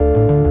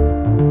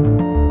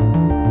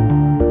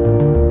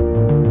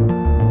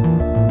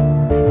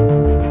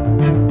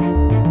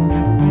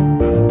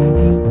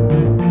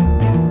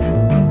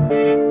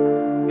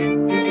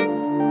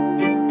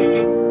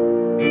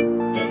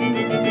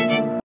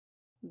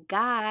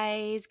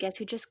Guys, guess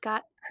who just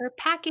got her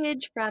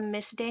package from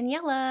Miss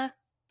Daniela?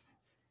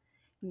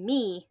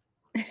 Me.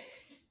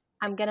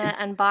 I'm gonna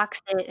unbox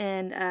it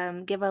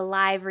and give a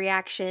live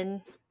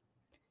reaction.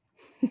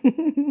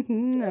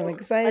 I'm So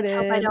excited.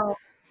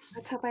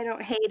 let's hope I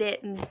don't hate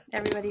it and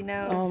everybody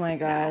knows. Oh my No,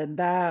 god,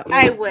 that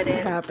I would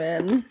wouldn't.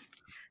 happen.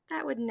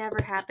 That would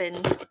never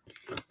happen.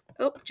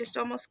 Oh, just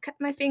almost cut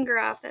my finger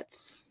off.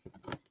 That's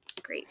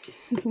great.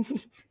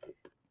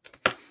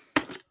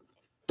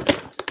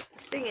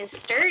 This thing is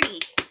sturdy.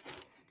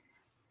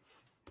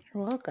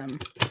 You're welcome.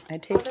 I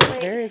taped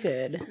it very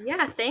good.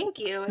 Yeah, thank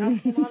you. It all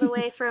came all the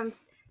way from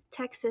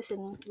Texas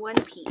in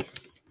one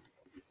piece.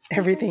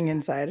 Everything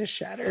inside is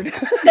shattered.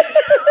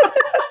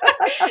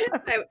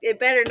 It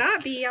better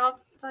not be. I'll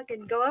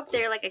fucking go up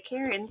there like a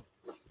Karen.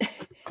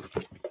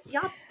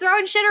 Y'all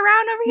throwing shit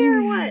around over here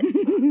or what?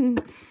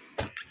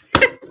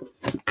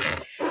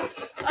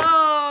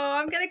 Oh,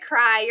 I'm gonna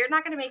cry. You're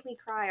not gonna make me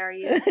cry, are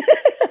you?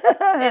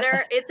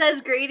 It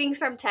says greetings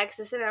from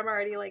Texas, and I'm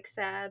already like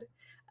sad.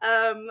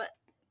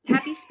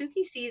 Happy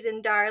spooky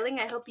season, darling.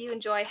 I hope you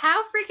enjoy.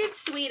 How freaking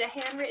sweet! A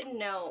handwritten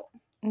note.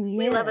 Yes.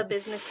 We love a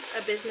business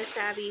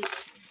savvy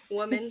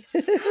woman.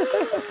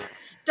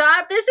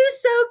 Stop! This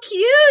is so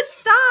cute.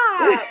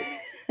 Stop!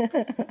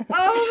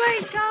 Oh my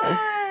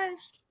gosh!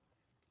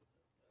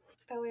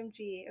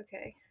 OMG.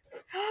 Okay.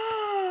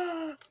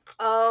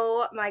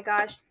 Oh my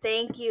gosh!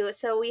 Thank you.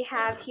 So we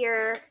have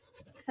here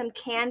some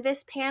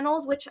canvas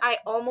panels, which I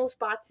almost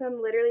bought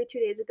some literally 2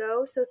 days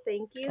ago. So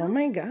thank you. Oh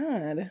my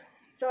god.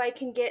 So I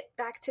can get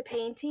back to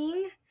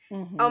painting.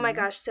 Mm-hmm. Oh my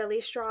gosh, silly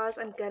straws.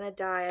 I'm gonna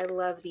die. I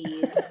love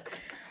these.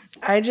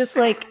 I just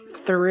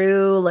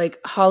threw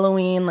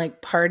Halloween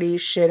party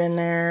shit in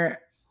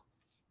there.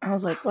 I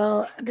was like,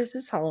 well, this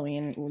is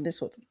Halloween. This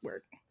will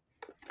work.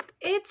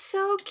 It's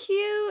so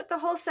cute. The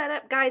whole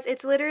setup, guys,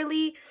 it's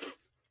literally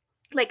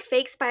like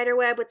fake spider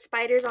web with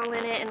spiders all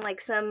in it and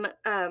some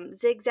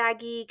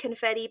zigzaggy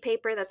confetti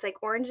paper that's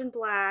orange and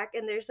black,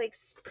 and there's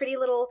pretty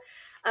little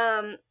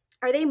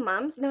are they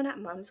mums? No, not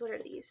mums. What are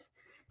these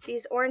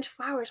orange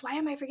flowers? Why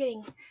am I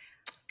forgetting?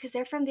 Because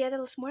they're from Dia de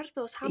los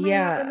Muertos. How am I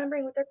not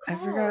remembering what they're called?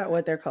 I forgot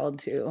what they're called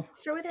too.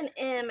 Start with an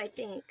M, I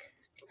think.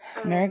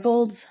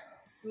 Marigolds.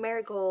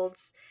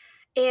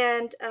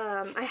 And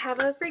I have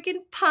a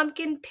freaking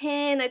pumpkin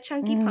pin, a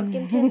chunky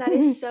pumpkin pin that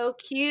is so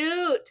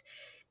cute.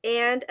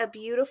 And a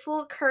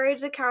beautiful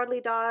Courage the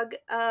Cowardly Dog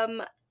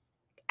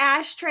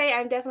ashtray.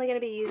 I'm definitely going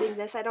to be using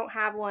this. I don't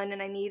have one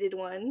and I needed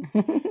one.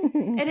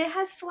 And it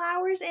has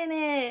flowers in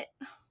it.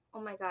 Oh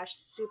my gosh,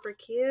 super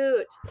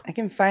cute. I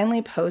can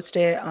finally post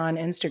it on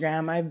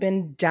Instagram. I've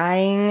been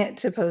dying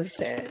to post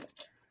it.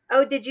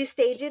 Oh, did you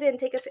stage it and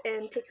take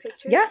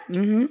pictures? Yeah.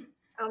 Mm-hmm.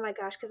 Oh my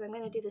gosh, because I'm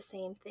going to do the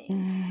same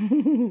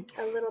thing.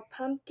 A little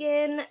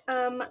pumpkin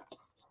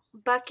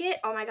bucket.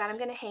 Oh my god, I'm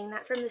gonna hang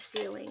that from the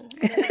ceiling.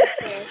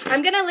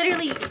 I'm gonna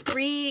literally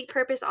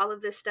repurpose all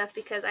of this stuff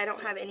because I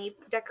don't have any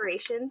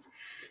decorations.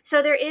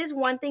 So there is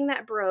one thing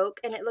that broke,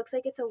 and it looks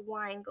like it's a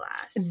wine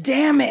glass.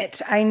 Damn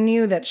it! I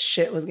knew that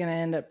shit was gonna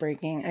end up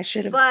breaking. I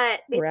should have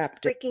wrapped it.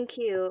 But it's freaking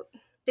cute.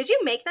 Did you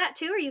make that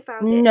too, or you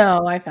found it?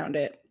 No, I found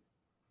it.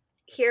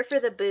 Here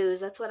for the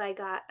booze. That's what I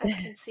got. I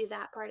can see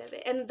that part of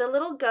it. And the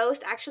little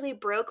ghost actually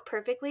broke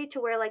perfectly to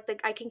where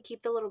I can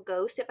keep the little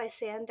ghost if I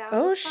sand down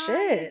the sides.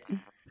 Shit.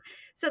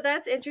 So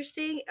that's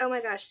interesting. Oh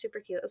my gosh, super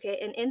cute. Okay,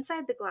 and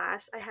inside the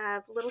glass, I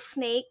have little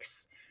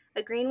snakes,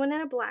 a green one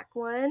and a black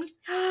one.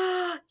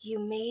 You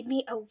made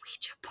me a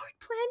Ouija board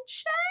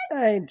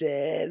planchette. I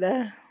did.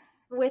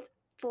 With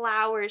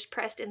flowers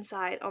pressed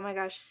inside. Oh my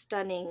gosh,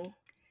 stunning.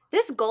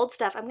 This gold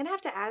stuff, I'm going to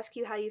have to ask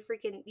you how you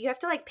have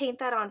to paint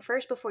that on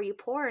first before you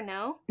pour,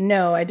 no?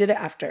 No, I did it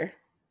after.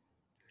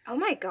 Oh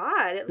my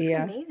god, it looks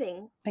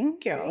amazing.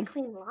 Thank you. Very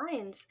clean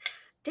lines.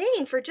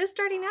 Dang, for just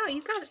starting out,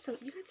 you got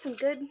some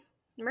good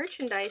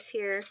merchandise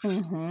here.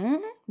 Mm-hmm.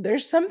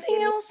 There's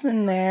something else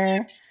in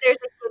there. There's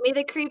a Give Me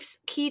the Creeps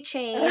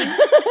keychain.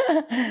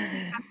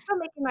 I'm still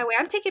making my way.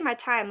 I'm taking my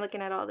time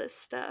looking at all this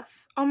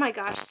stuff. Oh my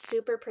gosh,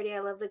 super pretty. I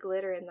love the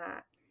glitter in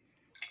that.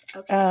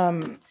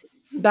 Okay.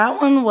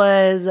 That one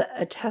was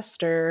a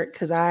tester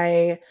because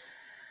I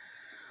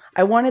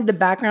wanted the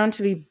background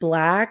to be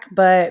black,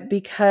 but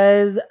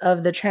because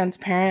of the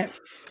transparent,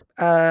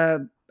 I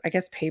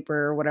guess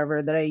paper or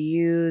whatever that I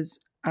use,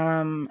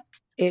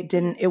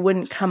 it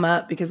wouldn't come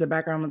up because the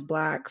background was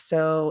black.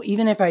 So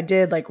even if I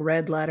did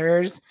red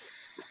letters,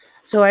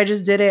 so I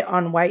just did it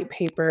on white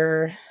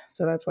paper.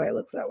 So that's why it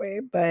looks that way.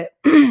 But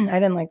I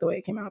didn't like the way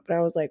it came out. But I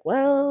was like,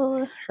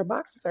 well, her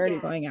box is already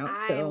going out.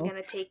 So I'm going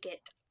to take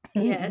it.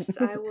 Yes,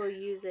 I will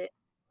use it.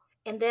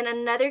 And then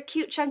another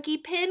cute chunky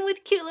pin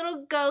with cute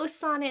little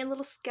ghosts on it and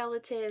little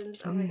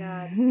skeletons. Oh my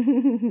god.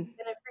 And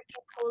a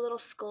freaking cool little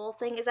skull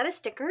thing. Is that a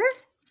sticker?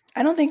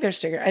 I don't think they're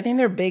stickers. I think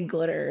they're big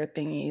glitter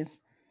thingies.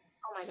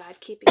 Oh my god,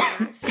 keeping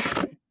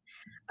that.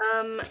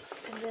 And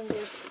then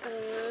there's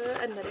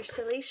another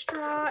silly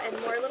straw and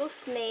more little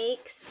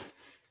snakes.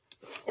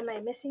 Am I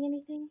missing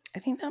anything? I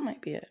think that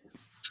might be it.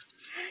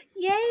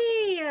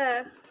 Yay!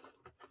 Oh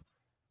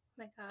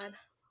my god.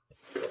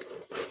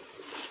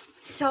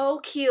 so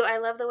cute. I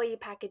love the way you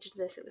packaged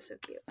this. It was so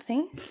cute.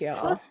 Thank you.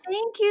 Well,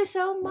 thank you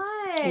so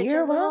much.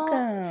 You're A little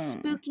welcome.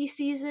 spooky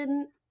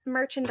season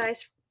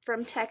merchandise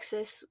from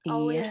Texas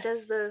always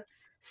does the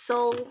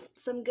soul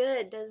some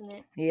good, doesn't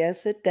it?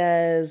 Yes, it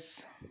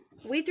does.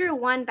 We threw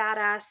one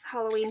badass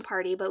Halloween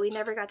party, but we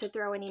never got to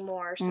throw any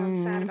more, so I'm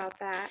sad about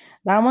that.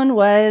 That one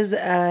was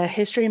a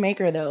history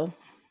maker, though.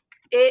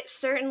 It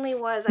certainly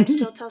was. I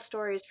still tell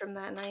stories from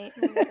that night.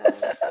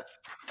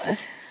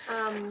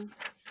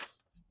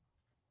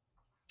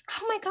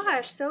 Oh my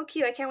gosh, so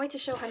cute. I can't wait to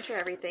show Hunter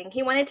everything.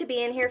 He wanted to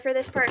be in here for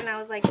this part, and I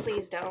was like,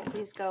 please don't.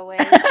 Please go away.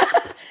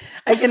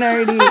 I can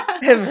already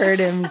have heard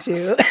him,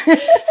 too.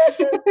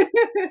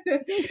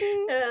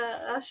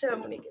 I'll show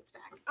him when he gets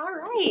back. All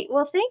right.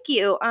 Well, thank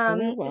you.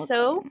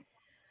 So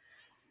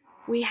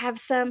we have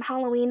some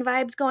Halloween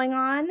vibes going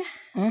on.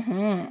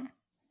 Mm-hmm.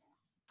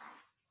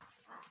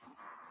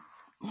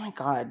 Oh my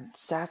God,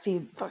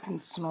 Sassy fucking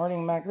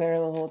snorting back there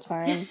the whole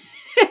time.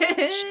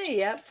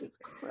 Yep. Jesus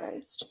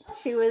Christ.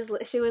 She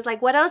was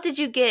like, "What else did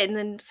you get?" And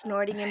then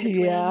snorting in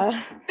between. Yeah.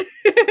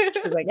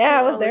 She was like, "Yeah,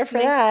 I was there for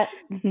that."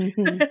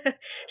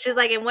 She's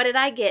like, "And what did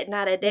I get?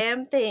 Not a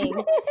damn thing."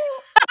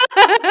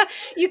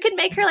 You could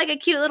make her like a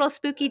cute little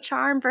spooky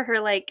charm for her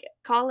like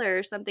collar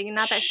or something.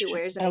 Not that she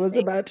wears anything. I was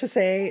about to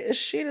say,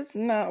 she does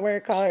not wear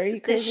a collar. Are you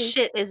crazy? This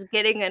shit is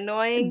getting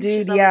annoying.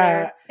 Dude,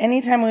 yeah.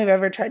 Anytime we've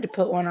ever tried to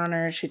put one on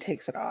her, she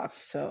takes it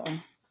off. So,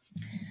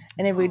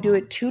 and if we do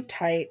it too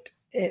tight,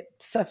 it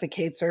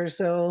suffocates her.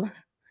 So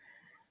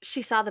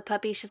she saw the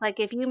puppy. She's like,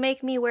 if you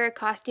make me wear a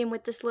costume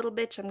with this little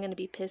bitch, I'm going to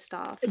be pissed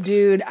off.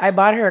 Dude, I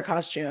bought her a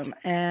costume,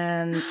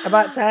 and I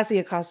bought Sassy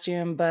a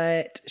costume,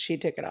 but she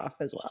took it off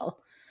as well.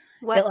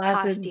 What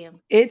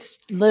costume?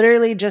 It's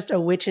literally just a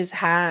witch's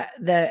hat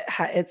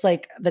it's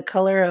like the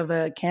color of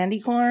a candy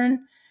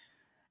corn,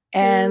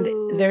 and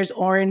there's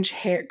orange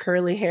hair,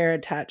 curly hair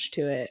attached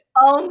to it.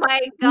 Oh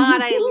my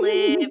God, I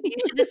live. You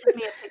should have sent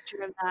me a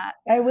picture of that.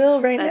 I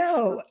will right now.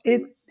 So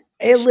it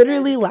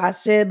literally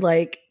lasted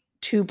like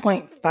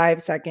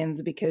 2.5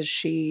 seconds because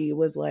she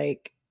was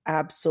like,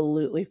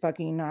 absolutely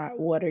fucking not.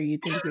 What are you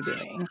think you're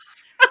doing?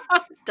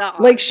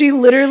 Like, she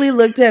literally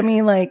looked at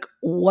me like,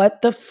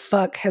 what the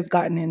fuck has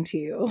gotten into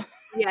you?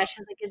 Yeah,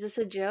 she's like, is this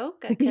a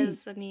joke?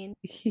 Because, I mean...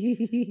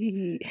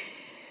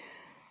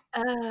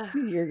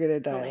 you're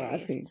gonna die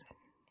laughing.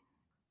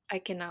 I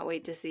cannot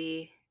wait to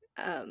see.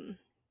 And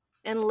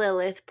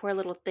Lilith, poor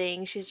little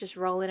thing, she's just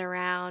rolling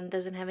around,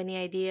 doesn't have any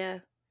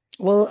idea.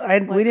 Well,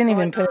 we didn't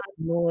even put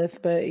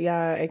Lilith, but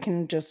yeah, I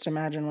can just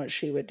imagine what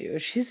she would do.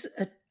 She's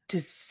a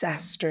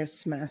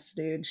disastrous mess,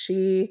 dude.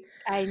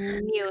 I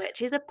knew it.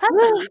 She's a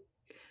puppy.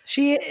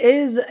 She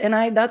is, and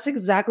that's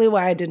exactly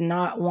why I did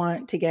not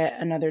want to get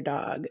another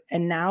dog.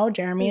 And now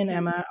Jeremy and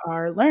Emma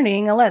are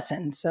learning a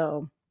lesson.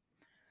 So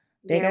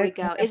there we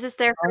go. Is this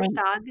their first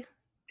dog?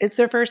 It's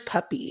their first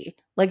puppy.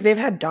 Like, they've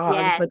had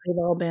dogs, but they've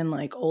all been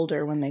like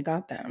older when they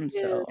got them.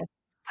 Dude, so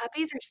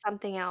puppies are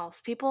something else.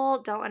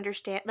 People don't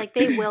understand. Like,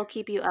 they will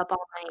keep you up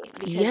all night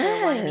because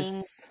they're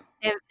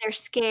whining. They're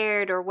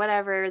scared or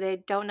whatever.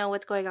 They don't know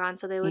what's going on,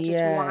 so they will just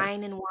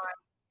whine and whine.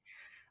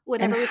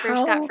 Whenever we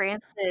first got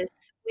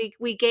Francis,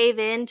 we gave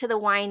in to the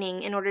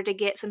whining in order to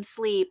get some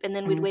sleep, and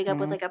then we'd wake up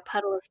with like a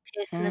puddle of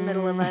piss in the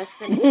middle of us,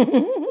 and we'd have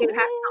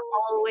to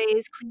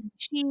always clean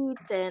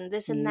sheets and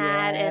this and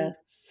that. And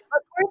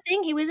but poor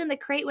thing, he was in the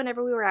crate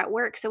whenever we were at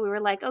work, so we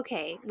were like,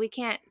 okay, we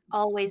can't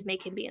always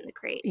make him be in the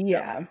crate.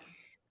 Yeah. So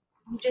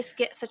you just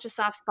get such a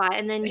soft spot,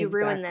 and then you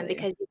ruin them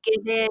because you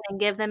give in and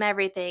give them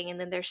everything, and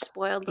then they're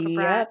spoiled little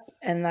brats.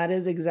 And that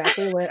is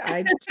exactly what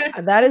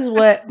that is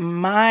what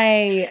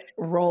my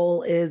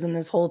role is in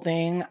this whole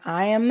thing.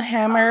 I am the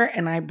hammer,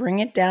 and I bring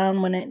it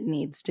down when it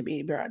needs to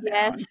be brought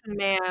down. Yes,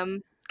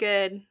 ma'am.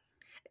 Good.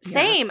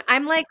 Same. Yeah.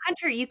 I'm like,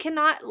 Hunter, you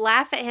cannot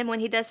laugh at him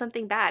when he does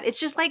something bad. It's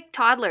just like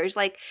toddlers.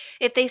 Like,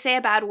 if they say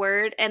a bad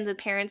word and the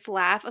parents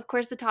laugh, of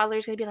course the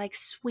toddler's going to be like,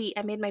 sweet,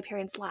 I made my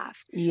parents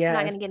laugh. Yeah, I'm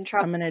not going to get in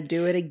trouble. I'm going to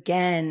do it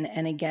again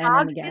and again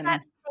Dogs and again. Do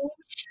that same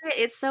shit.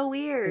 It's so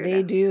weird.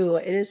 They do.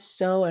 It is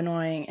so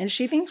annoying. And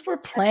she thinks we're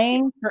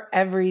playing for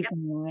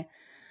everything.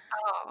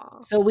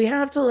 Aww. So we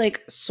have to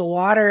like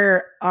swat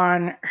her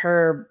on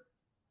her,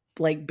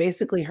 like,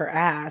 basically her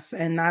ass.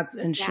 And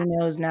she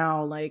knows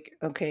now, like,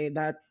 okay,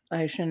 that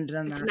I shouldn't have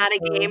done that. It's not a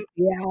game.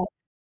 Yeah.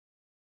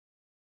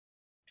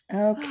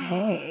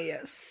 Okay.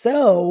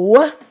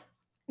 So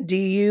do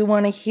you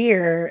want to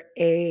hear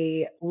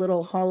a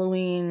little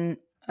Halloween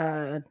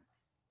fun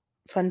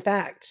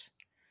fact?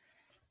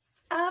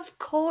 Of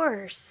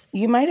course.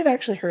 You might have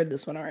actually heard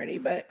this one already,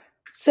 but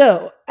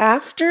so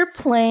after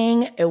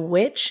playing a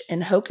witch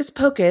in Hocus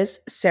Pocus,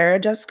 Sarah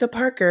Jessica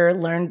Parker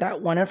learned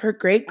that one of her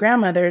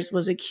great-grandmothers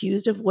was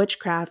accused of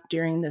witchcraft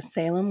during the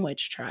Salem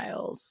witch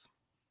trials.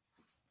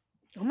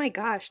 Oh my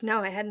gosh,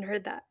 no, I hadn't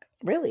heard that.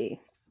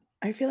 Really?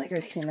 I feel like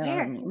I've seen that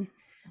on me.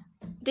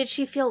 Did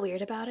she feel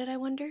weird about it, I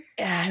wonder?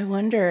 Yeah, I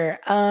wonder.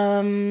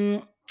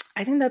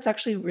 I think that's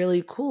actually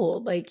really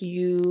cool. Like,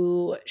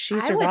 she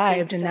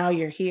survived and now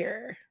you're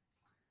here.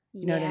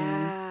 You know what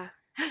I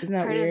mean? Isn't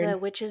that Part of the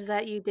weird? witches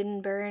that you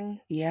didn't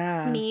burn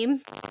Yeah.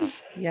 meme.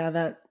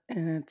 Yeah,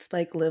 and it's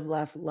like live,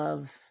 laugh,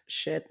 love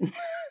shit. Yeah,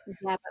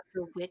 but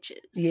for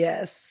witches.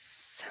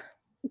 Yes.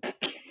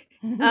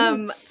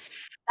 Um,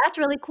 that's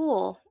really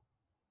cool.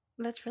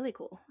 That's really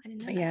cool. I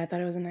didn't know Yeah, that. I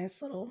thought it was a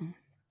nice little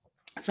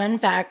fun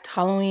fact,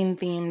 Halloween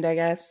themed, I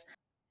guess.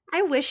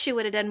 I wish she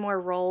would have done more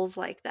roles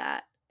like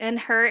that. And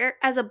her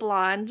as a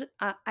blonde,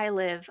 I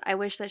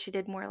wish that she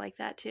did more like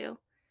that too.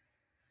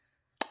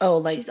 Oh,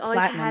 She's like always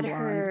platinum had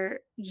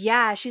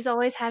blonde. she's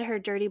always had her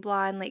dirty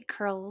blonde like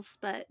curls,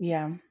 but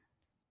Yeah.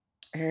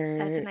 that's Her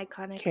an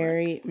iconic look.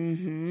 Carrie.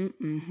 Mm-hmm.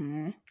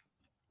 Mm-hmm.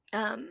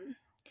 Um,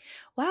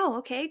 wow,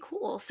 okay,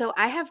 cool. So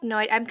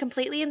I'm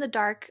completely in the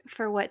dark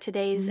for what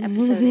today's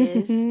episode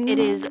is. It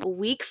is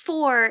week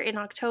 4 in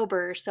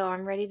October, so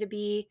I'm ready to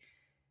be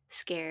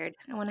scared.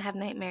 I want to have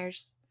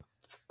nightmares.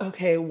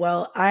 Okay,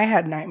 well, I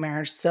had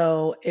nightmares,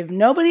 so if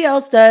nobody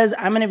else does,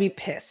 I'm gonna be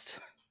pissed.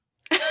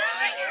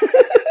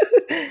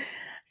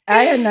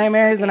 I had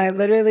nightmares, and Okay. I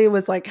literally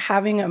was like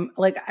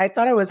I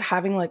thought I was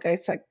having like a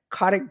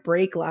psychotic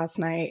break last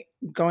night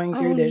going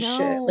through Oh this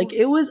shit. Like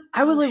no.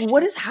 I was Oh like,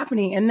 what shit. is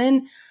happening? And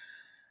then,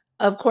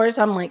 of course,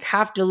 I'm like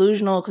half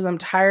delusional because I'm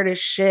tired as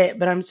shit,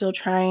 but I'm still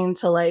trying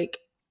to like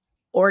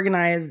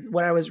organize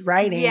what I was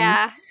writing.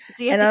 Yeah.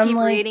 So you have And to I'm keep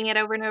like, reading it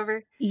over and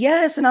over.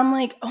 yes. And I'm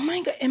like, oh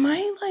my God,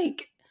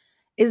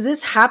 is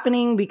this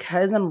happening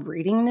because I'm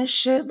reading this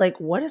shit? Like,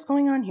 what is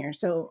going on here?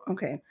 So,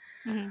 okay.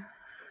 Mhm.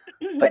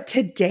 But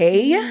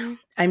today Mhm.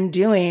 I'm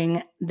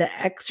doing The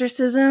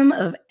Exorcism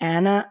of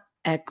Anna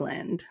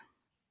Eklund.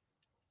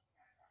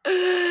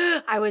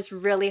 I was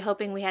really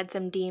hoping we had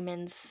some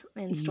demons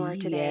in store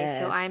today,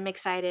 so Yes. I'm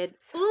excited.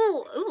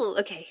 Ooh, ooh,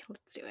 okay,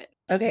 let's do it.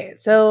 Okay,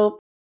 so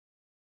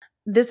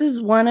this is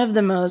one of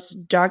the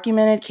most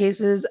documented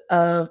cases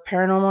of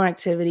paranormal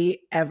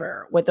activity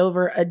ever, with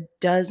over a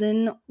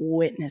dozen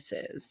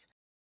witnesses.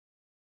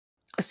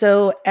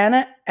 So,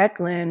 Anna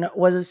Eklund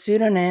was a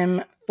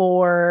pseudonym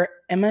for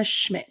Emma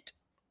Schmidt.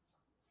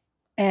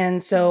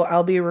 And so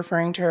I'll be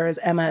referring to her as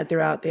Emma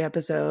throughout the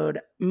episode.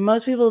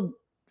 Most people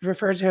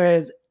refer to her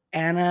as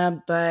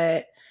Anna,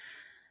 but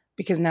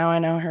because now I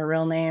know her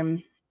real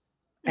name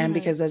and Mhm.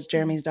 because that's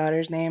Jeremy's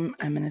daughter's name,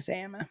 I'm going to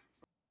say Emma.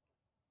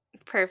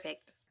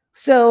 Perfect.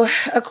 So,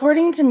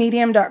 according to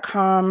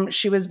Medium.com,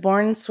 she was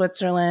born in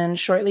Switzerland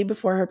shortly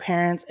before her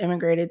parents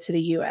immigrated to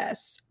the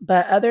US.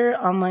 But other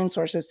online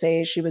sources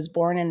say she was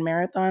born in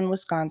Marathon,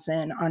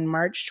 Wisconsin on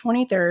March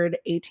 23rd,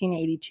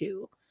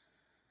 1882.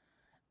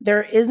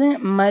 There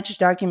isn't much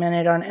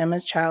documented on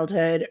Emma's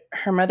childhood.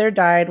 Her mother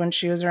died when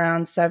she was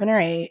around 7 or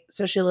 8,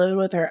 so she lived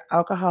with her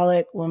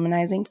alcoholic,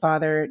 womanizing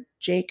father,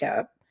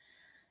 Jacob.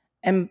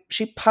 And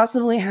she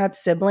possibly had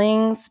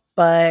siblings,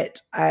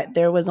 but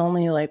there was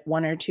only like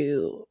 1 or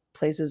 2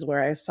 places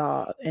where I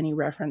saw any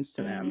reference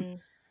to them. Mhm.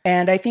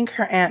 And I think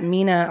her Aunt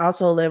Mina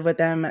also lived with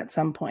them at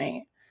some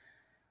point.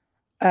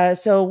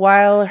 So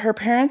while her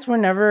parents were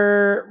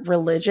never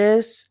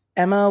religious,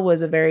 Emma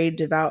was a very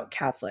devout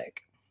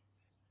Catholic.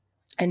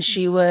 And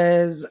she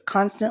was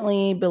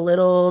constantly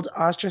belittled,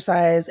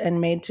 ostracized,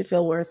 and made to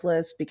feel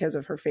worthless because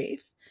of her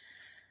faith.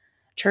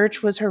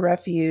 Church was her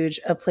refuge,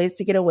 a place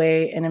to get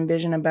away and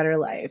envision a better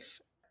life.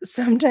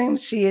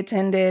 Sometimes she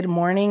attended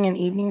morning and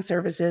evening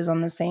services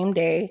on the same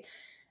day,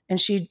 and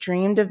she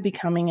dreamed of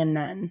becoming a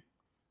nun.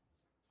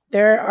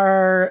 There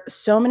are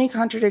so many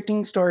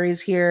contradicting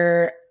stories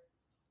here,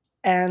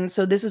 and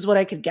so this is what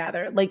I could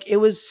gather. Like, it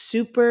was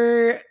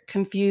super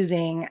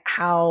confusing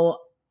how,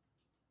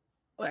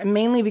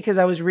 mainly because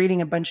I was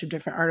reading a bunch of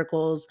different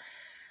articles.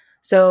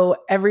 So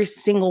every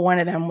single one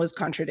of them was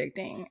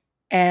contradicting.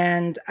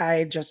 And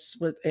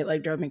it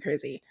like drove me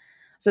crazy.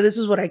 So this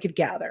is what I could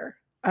gather.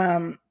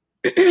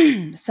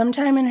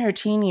 Sometime in her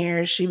teen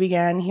years, she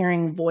began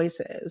hearing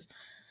voices.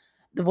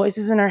 The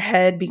voices in her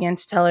head began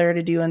to tell her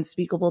to do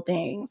unspeakable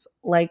things,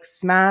 like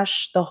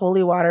smash the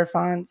holy water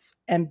fonts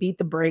and beat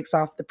the brakes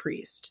off the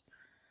priest.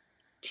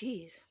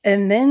 Jeez.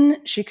 And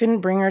then she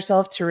couldn't bring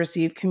herself to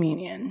receive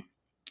communion.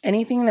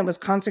 Anything that was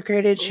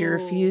consecrated, she Ooh.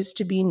 refused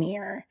to be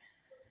near.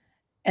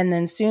 And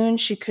then soon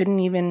she couldn't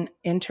even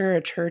enter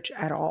a church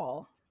at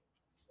all.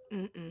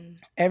 Mm-mm.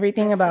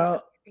 Everything That's so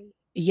about, scary.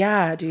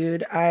 yeah,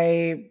 dude,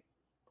 I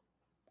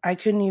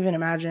couldn't even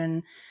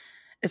imagine,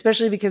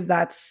 especially because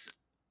that's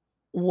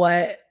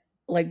what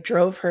like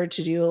drove her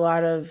to do a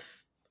lot of,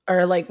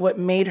 or like what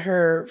made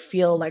her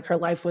feel like her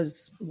life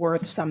was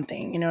worth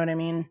something, you know what I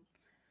mean?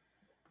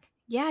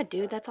 Yeah,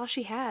 dude, that's all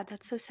she had.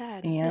 That's so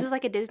sad. This Yeah. is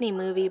like a Disney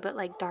movie, but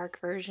like dark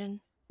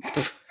version.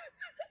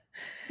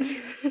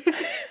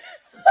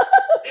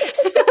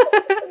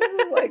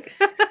 Like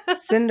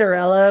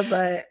Cinderella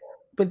but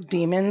with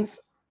demons.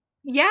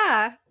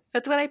 Yeah,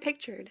 that's what I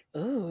pictured.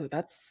 Oh,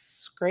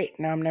 that's great.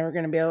 Now I'm never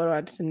going to be able to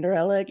watch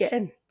Cinderella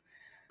again.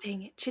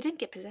 Dang it. She didn't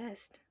get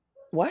possessed.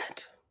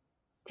 What?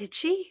 Did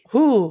she?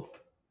 Who?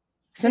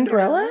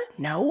 Cinderella? Cinderella?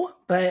 No,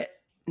 but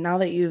now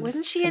that you've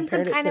Wasn't she in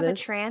some compared it kind to of a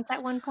this, trance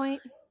at one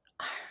point?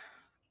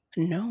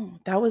 No,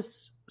 that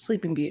was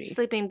Sleeping Beauty.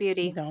 Sleeping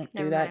Beauty. Don't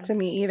Never do that mind. to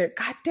me either.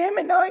 God damn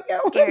it! Now I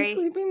know Scary.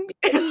 Sleeping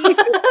Beauty.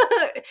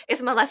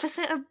 Is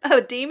Maleficent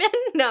a demon?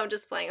 No, I'm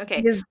just playing.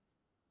 Okay. Is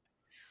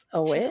a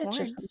She has witch of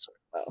some horns. sort.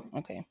 Oh,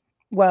 okay.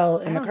 Well,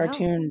 I in the don't know.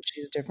 cartoon,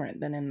 she's different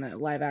than in the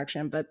live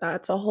action, but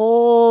that's a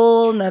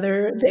whole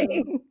nother True.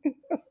 thing.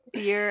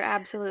 You're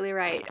absolutely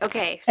right.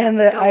 Okay, so And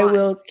that go I on.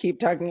 will keep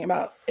talking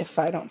about if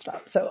I don't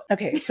stop. So,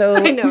 okay, so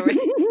I know, right?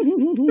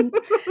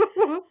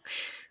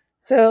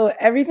 so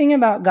everything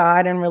about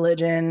God and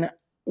religion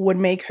would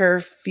make her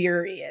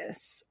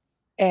furious.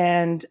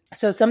 And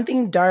so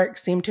something dark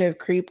seemed to have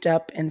creeped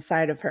up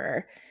inside of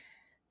her.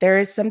 There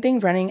is something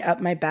running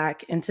up my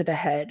back into the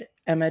head.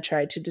 Emma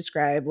tried to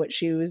describe what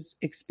she was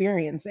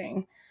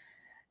experiencing.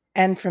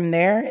 And from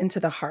there into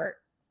the heart.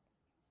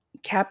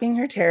 Capping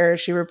her terror,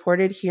 she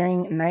reported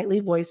hearing nightly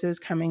voices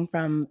coming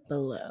from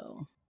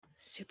below.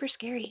 Super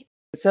scary.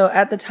 So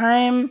at the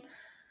time,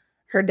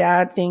 her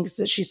dad thinks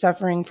that she's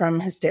suffering from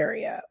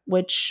hysteria,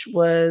 which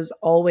was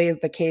always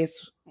the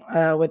case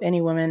with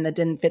any woman that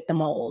didn't fit the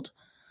mold.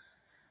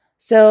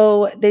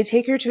 So they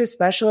take her to a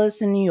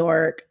specialist in New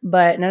York,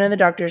 but none of the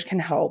doctors can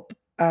help.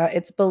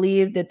 It's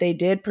believed that they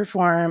did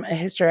perform a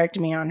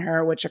hysterectomy on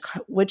her,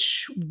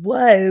 which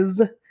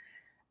was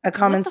a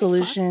common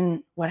solution.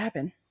 Fuck? What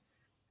happened?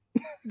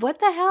 What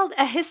the hell?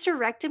 A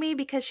hysterectomy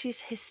because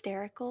she's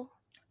hysterical?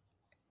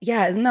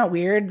 Yeah, isn't that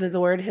weird that the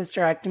word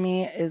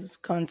hysterectomy is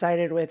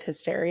coincided with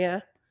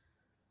hysteria?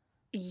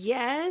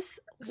 Yes.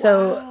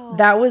 So Wow.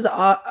 that was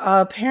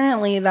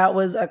apparently that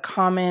was a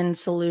common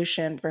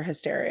solution for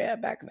hysteria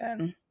back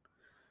then.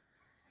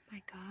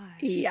 My gosh.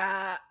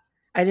 Yeah,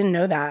 I didn't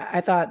know that.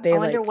 I thought they I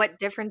wonder what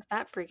difference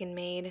that freaking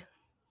made.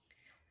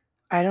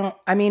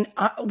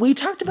 We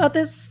talked about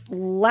this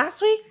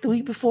last week, the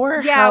week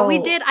before. Yeah, we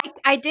did.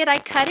 I did. I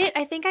cut it.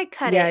 I think I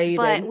cut Yeah, it, you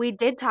but did. we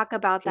did talk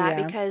about that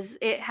Yeah. because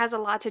it has a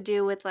lot to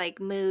do with like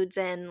moods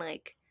and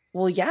like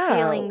Well, yeah.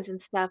 feelings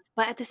and stuff.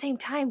 But at the same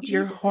time,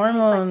 Your Jesus, didn't it like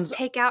hormones.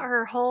 take out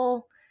her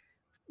whole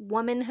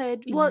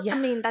womanhood? Well, Yeah. I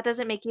mean, that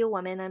doesn't make you a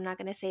woman. I'm not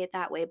going to say it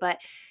that way, but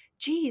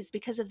geez,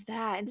 because of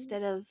that,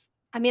 instead of,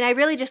 I mean, I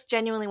really just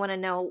genuinely want to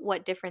know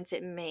what difference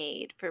it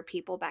made for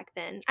people back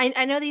then.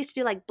 I know they used to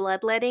do like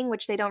bloodletting,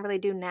 which they don't really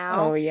do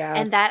now. Oh, yeah.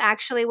 And that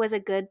actually was a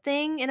good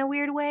thing in a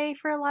weird way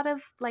for a lot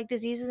of like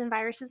diseases and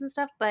viruses and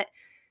stuff. But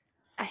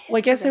Well,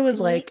 I guess it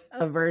was hysterectomy? like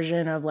a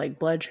version of like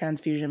blood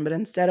transfusion, but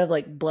instead of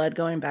like blood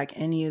going back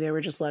in you, they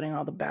were just letting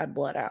all the bad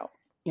blood out.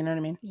 You know what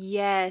I mean?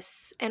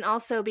 Yes, and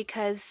also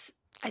because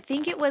I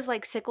think it was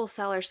like sickle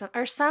cell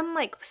or some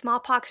like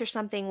smallpox or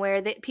something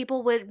where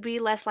people would be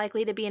less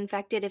likely to be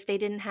infected if they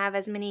didn't have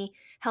as many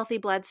healthy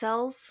blood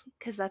cells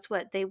because that's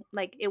what they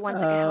like. It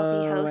wants like a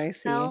healthy Oh, I host see.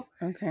 cell.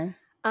 Okay.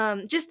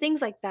 Just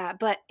things like that.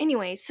 But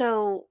anyway,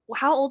 so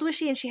how old was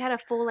she? And she had a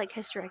full like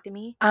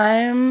hysterectomy.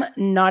 I'm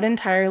not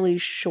entirely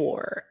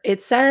sure.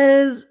 It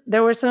says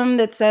there were some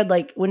that said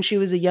like when she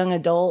was a young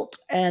adult,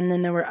 and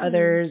then there were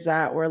others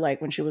that were like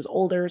when she was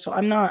older. So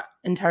I'm not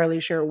entirely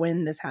sure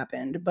when this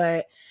happened,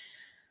 but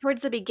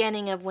Towards the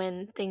beginning of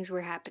when things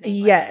were happening.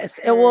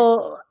 yes, it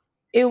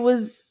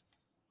was.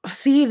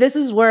 See, this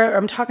is where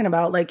I'm talking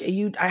about. Like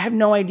I have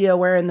no idea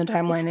where in the It's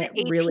timeline the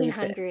it really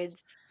fits. 1800s.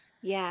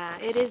 Yeah,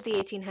 it is the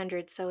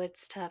 1800s, so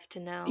it's tough to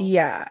know.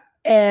 Yeah.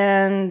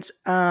 And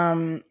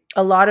a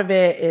lot of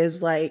it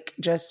is like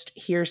just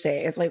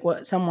hearsay. It's like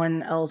what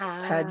someone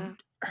else had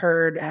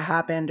heard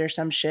happened or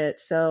some shit.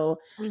 So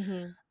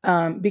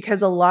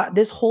because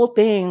this whole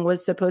thing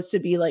was supposed to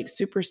be like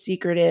super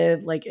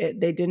secretive, like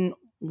they didn't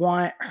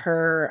want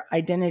her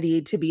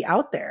identity to be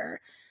out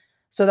there.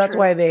 So that's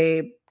why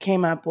they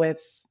came up with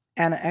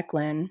Anna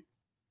Eklund.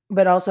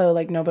 But also,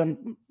 like,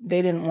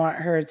 they didn't want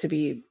her to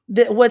be.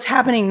 What's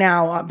happening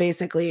now,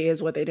 basically,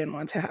 is what they didn't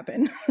want to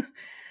happen.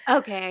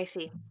 Okay, I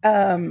see.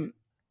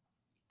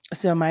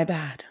 So my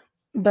bad.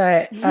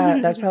 But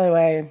that's probably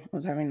why I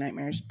was having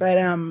nightmares. But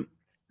oh,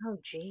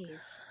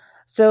 jeez.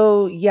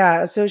 So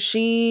yeah, so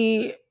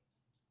she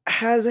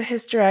has a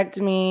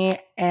hysterectomy,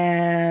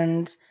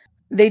 and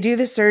they do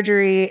the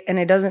surgery, and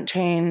it doesn't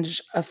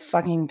change a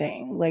fucking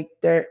thing. Like,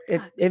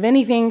 if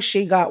anything,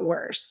 she got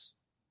worse.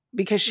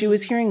 Because she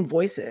was hearing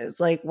voices.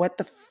 Like, what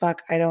the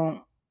fuck?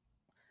 Yeah,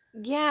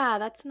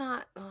 that's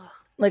not. Ugh.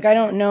 Like, I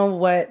don't know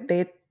what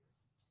and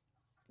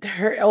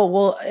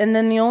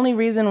then the only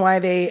reason why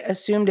they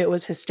assumed it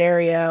was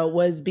hysteria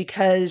was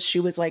because she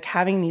was like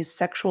having these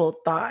sexual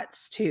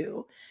thoughts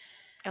too.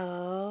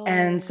 Oh.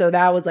 And so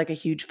that was like a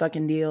huge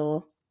fucking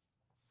deal.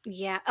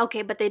 Yeah.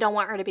 Okay, but they don't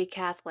want her to be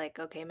Catholic.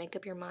 Okay, make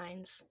up your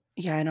minds.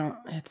 Yeah, I don't.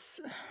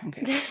 It's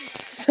okay.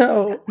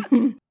 So.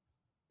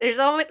 There's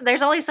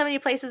only so many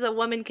places a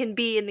woman can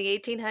be in the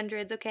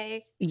 1800s,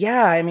 okay?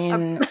 Yeah, I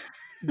mean,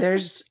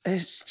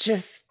 it's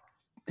just,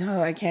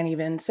 I can't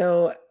even.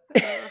 So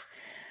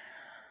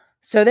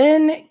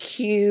then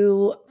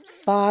cue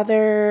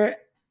Father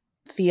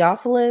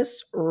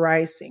Theophilus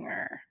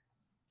Reisinger.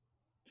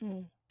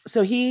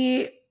 So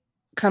he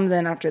comes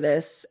in after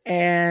this,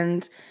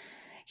 and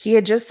he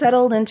had just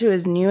settled into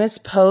his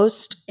newest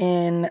post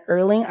in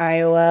Earling,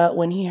 Iowa,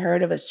 when he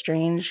heard of a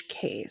strange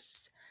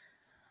case.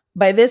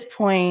 By this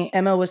point,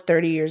 Emma was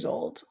 30 years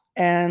old.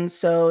 And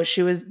so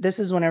this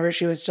is whenever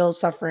she was still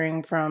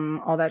suffering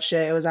from all that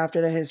shit. It was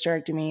after the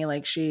hysterectomy.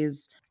 Like,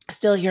 she's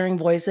still hearing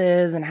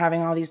voices and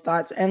having all these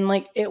thoughts. And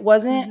like, it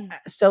wasn't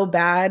so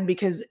bad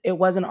because it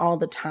wasn't all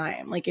the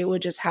time. Like, it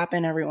would just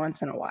happen every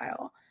once in a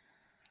while.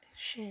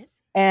 Shit.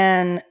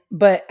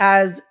 But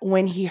as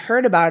when he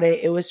heard about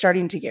it, it was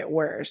starting to get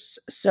worse.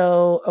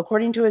 So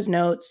according to his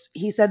notes,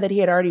 he said that he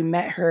had already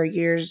met her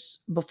years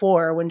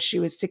before when she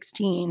was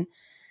 16,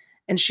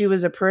 and she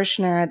was a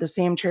parishioner at the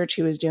same church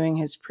he was doing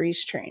his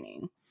priest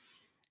training.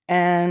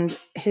 And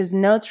his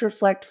notes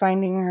reflect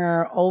finding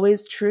her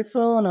always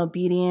truthful and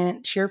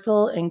obedient,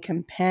 cheerful and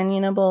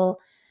companionable,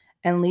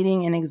 and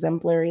leading an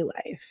exemplary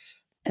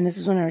life. And this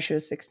is whenever she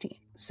was 16.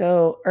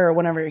 Or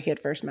whenever he had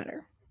first met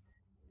her.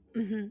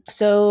 Mm-hmm.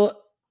 So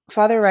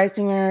Father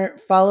Reisinger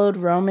followed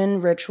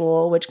Roman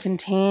ritual, which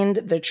contained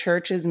the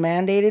church's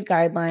mandated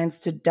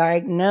guidelines to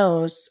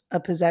diagnose a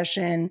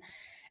possession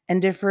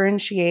and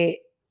differentiate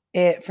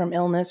it from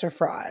illness or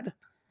fraud.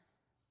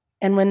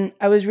 And when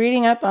I was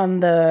reading up on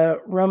the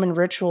Roman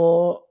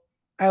ritual,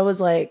 I was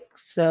like,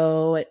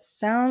 so it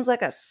sounds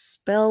like a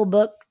spell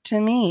book to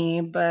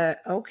me, but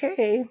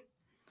okay.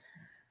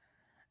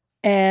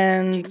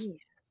 And Jeez.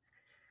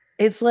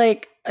 it's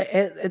like,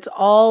 it's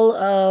all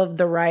of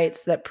the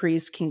rites that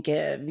priests can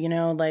give,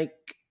 like,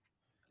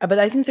 but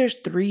I think there's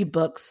 3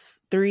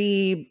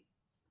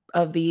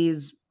 of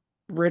these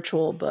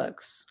ritual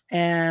books.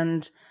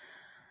 And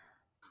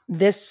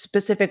this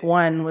specific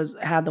one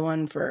had the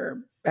one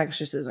for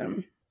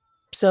exorcism.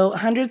 So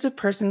hundreds of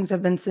persons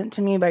have been sent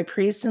to me by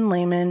priests and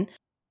laymen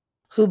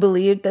who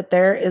believe that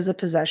there is a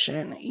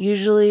possession.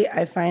 Usually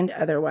I find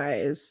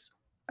otherwise.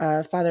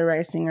 Father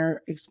Reisinger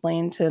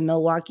explained to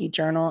Milwaukee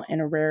Journal in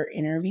a rare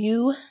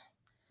interview.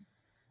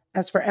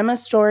 As for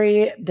Emma's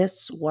story,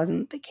 this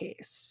wasn't the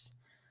case.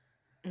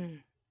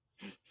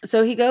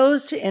 So he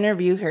goes to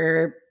interview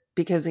her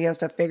because he has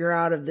to figure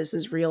out if this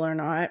is real or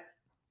not.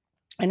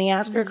 And he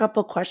asks her a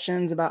couple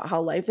questions about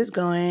how life is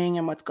going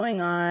and what's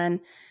going on.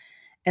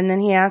 And then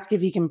he asks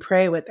if he can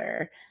pray with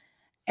her.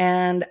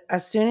 And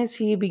as soon as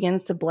he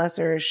begins to bless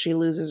her, she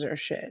loses her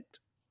shit.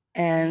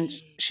 And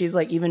she's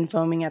like even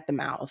foaming at the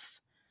mouth.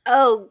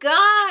 Oh, God.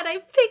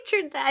 I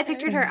pictured that. I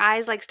pictured her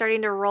eyes like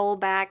starting to roll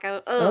back.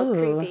 Oh,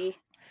 creepy.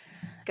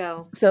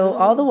 Go. So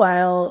all the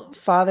while,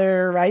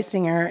 Father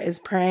Reisinger is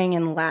praying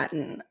in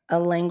Latin, a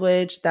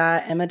language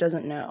that Emma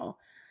doesn't know.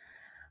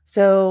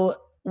 So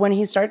when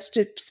he starts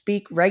to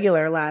speak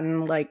regular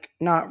Latin, like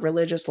not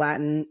religious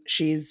Latin,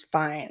 she's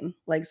fine.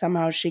 Like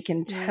somehow she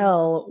can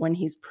tell when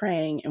he's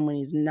praying and when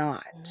he's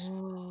not.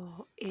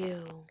 Oh,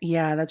 ew.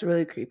 Yeah, that's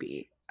really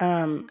creepy.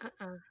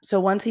 So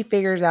once he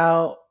figures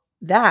out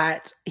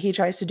that, he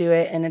tries to do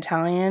it in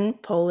Italian,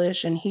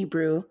 Polish, and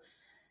Hebrew,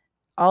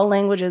 all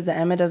languages that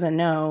Emma doesn't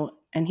know,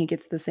 and he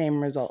gets the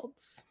same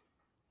results.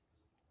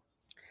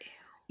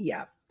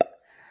 Yeah.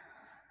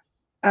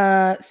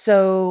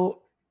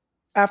 So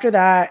after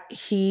that,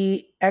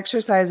 he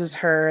exorcises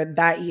her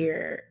that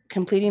year,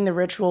 completing the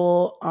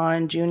ritual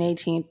on June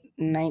 18th,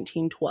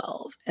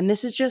 1912. And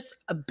this is just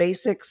a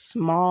basic,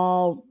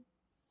 small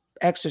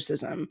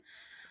exorcism.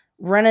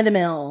 Run of the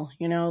mill,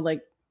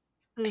 like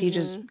he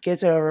just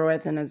gets it over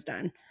with and it's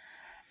done.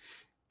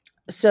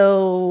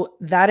 So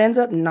that ends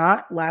up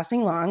not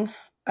lasting long.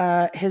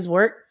 His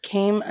work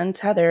came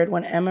untethered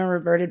when Emma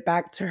reverted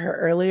back to her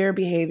earlier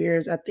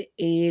behaviors at the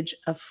age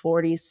of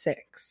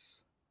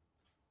 46.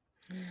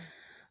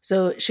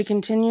 So she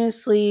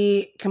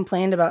continuously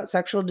complained about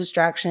sexual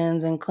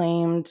distractions and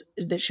claimed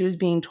that she was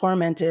being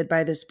tormented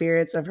by the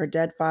spirits of her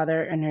dead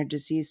father and her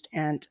deceased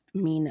aunt,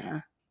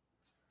 Mina.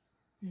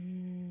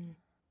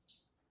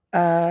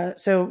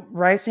 So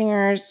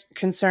Reisinger's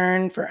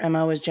concern for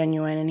Emma was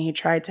genuine, and he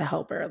tried to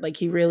help her. Like,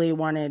 he really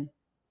wanted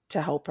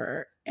to help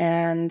her.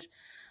 And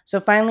so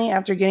finally,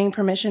 after getting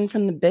permission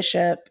from the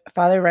bishop,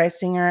 Father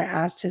Reisinger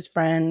asked his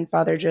friend,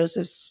 Father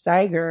Joseph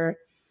Steiger,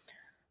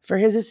 for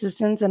his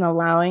assistance in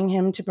allowing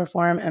him to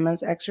perform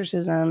Emma's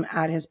exorcism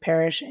at his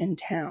parish in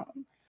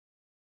town.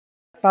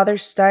 Father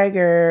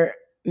Steiger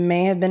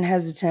may have been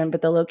hesitant,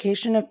 but the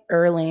location of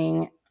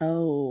Erling...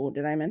 Oh,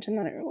 did I mention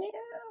that earlier?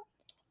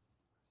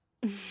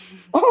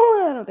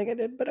 Oh, I don't think I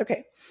did, but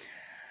okay.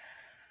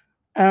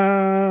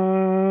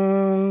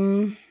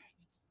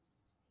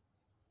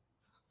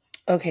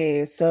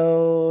 Okay,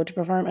 so to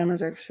perform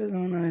Emma's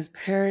exorcism on his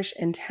parish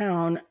in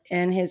town,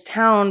 and his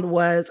town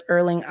was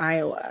Erling,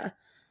 Iowa,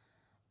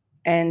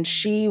 and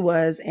she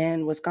was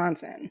in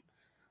Wisconsin.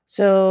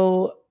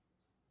 So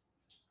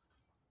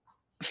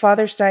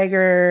Father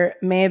Steiger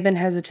may have been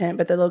hesitant,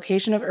 but the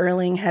location of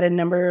Erling had a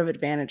number of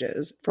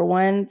advantages. For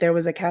one, there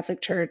was a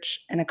Catholic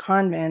church and a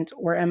convent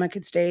where Emma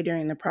could stay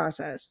during the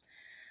process.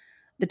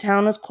 The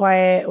town was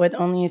quiet with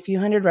only a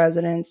few hundred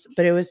residents,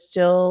 but it was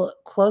still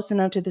close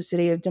enough to the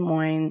city of Des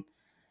Moines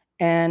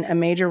and a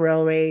major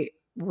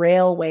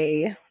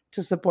railway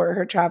to support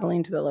her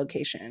traveling to the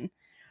location.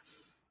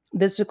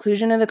 The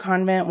seclusion of the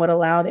convent would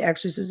allow the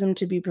exorcism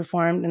to be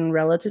performed in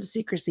relative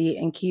secrecy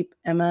and keep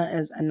Emma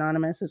as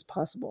anonymous as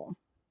possible.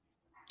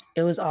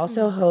 It was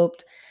also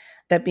hoped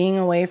that being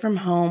away from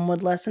home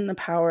would lessen the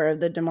power of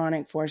the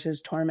demonic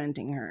forces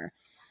tormenting her.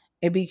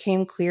 It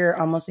became clear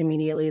almost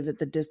immediately that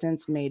the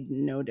distance made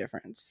no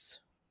difference.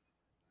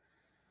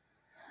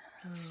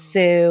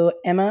 So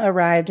Emma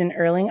arrived in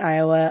Erling,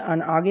 Iowa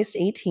on August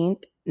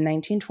 18th,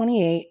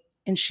 1928,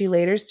 and she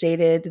later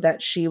stated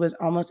that she was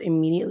almost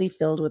immediately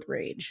filled with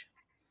rage.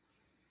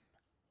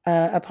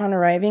 Upon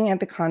arriving at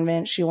the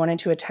convent, she wanted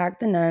to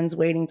attack the nuns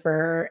waiting for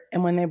her,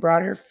 and when they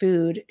brought her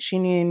food, she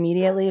knew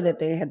immediately that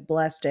they had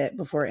blessed it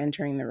before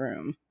entering the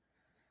room.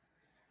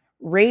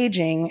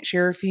 Raging, she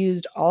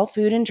refused all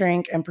food and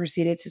drink and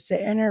proceeded to sit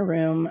in her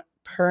room,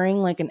 purring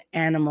like an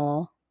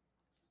animal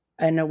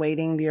and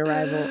awaiting the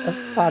arrival of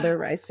Father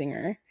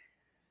Reisinger.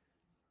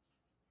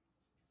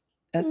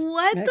 That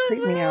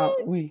creeped me out.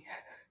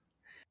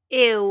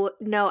 Ew,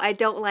 no, I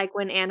don't like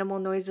when animal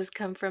noises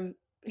come from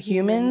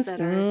humans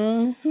that are...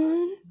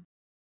 Mm-hmm.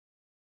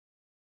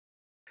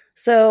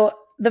 So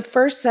the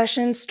first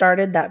session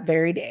started that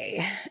very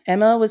day.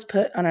 Emma was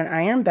put on an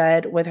iron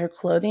bed with her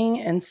clothing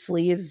and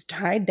sleeves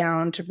tied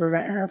down to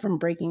prevent her from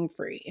breaking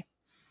free.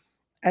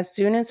 As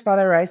soon as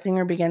Father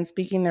Reisinger began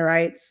speaking the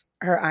rites,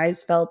 her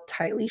eyes fell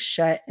tightly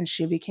shut and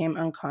she became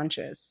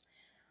unconscious.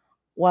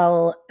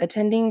 While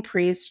attending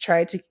priests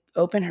tried to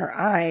open her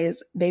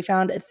eyes, they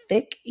found a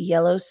thick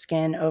yellow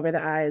skin over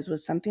the eyes with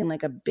something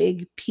like a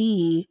big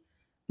pea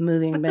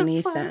moving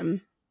beneath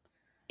them.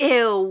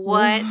 Ew,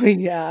 what?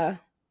 Yeah.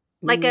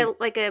 Like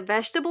a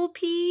vegetable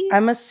pea?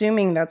 I'm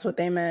assuming that's what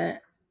they meant.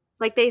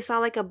 Like they saw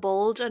like a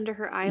bulge under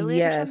her eyelid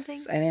or something?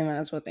 Yes, I think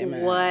that's what they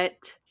meant. What?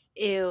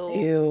 Ew.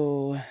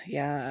 Ew,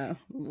 yeah.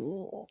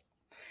 Ugh.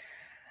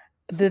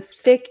 The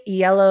thick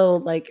yellow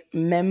like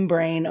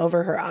membrane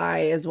over her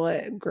eye is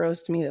what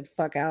grossed me the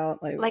fuck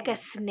out. Like a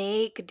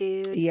snake,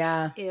 dude.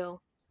 Yeah. Ew.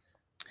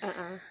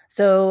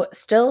 So,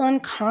 still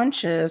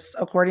unconscious,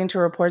 according to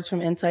reports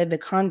from inside the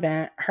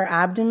convent, her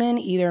abdomen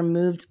either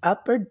moved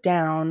up or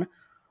down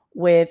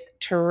with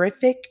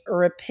terrific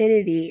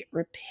rapidity.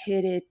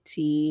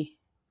 Rapidity.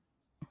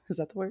 Is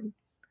that the word?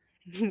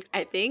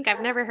 I think.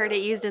 I've never heard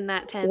it used in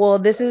that tense. Well,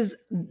 this is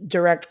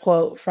direct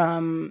quote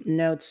from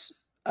notes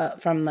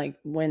from like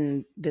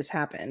when this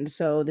happened.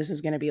 So this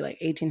is going to be like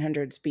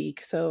 1800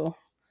 speak. So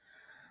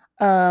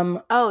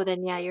oh,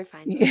 then yeah, you're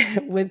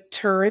fine. With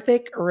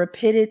terrific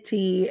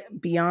rapidity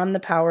beyond the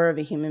power of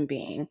a human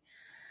being.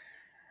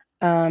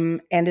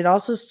 And it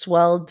also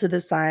swelled to the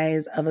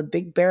size of a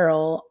big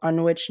barrel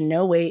on which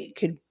no weight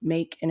could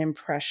make an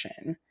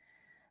impression.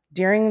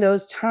 During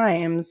those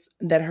times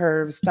that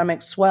her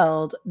stomach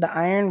swelled, the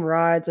iron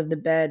rods of the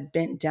bed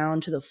bent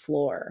down to the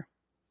floor.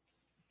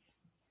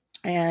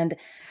 And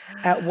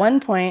at one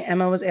point,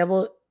 Emma was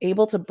able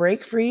to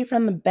break free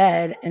from the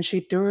bed, and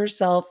she threw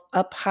herself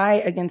up high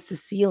against the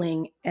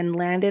ceiling and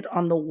landed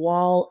on the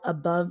wall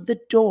above the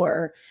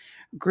door,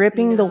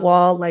 gripping the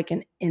wall like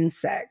an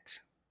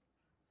insect.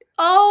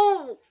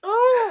 Oh,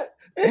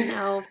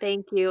 no,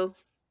 thank you.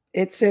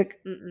 It took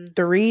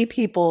 3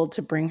 people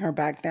to bring her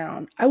back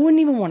down. I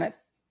wouldn't even want to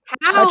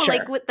touch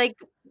her.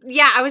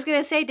 Yeah, I was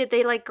gonna say, did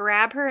they like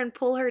grab her and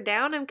pull her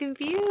down? I'm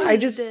confused. I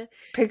just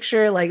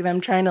picture like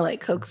them trying to like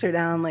coax her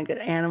down like an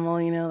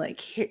animal, you know, like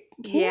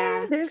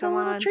here, there's a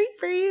little treat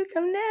for you.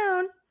 Come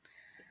down.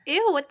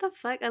 Ew, what the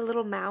fuck? A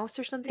little mouse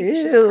or something? Ew.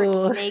 She's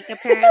part snake,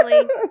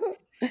 apparently.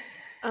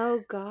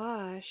 Oh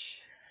gosh.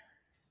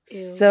 Ew.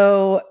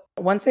 So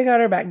once they got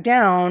her back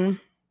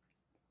down,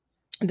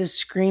 the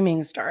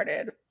screaming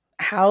started.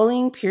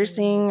 Howling,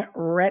 piercing,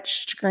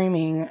 wretched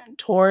screaming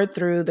tore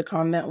through the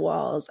convent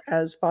walls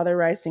as Father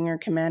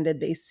Reisinger commanded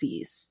they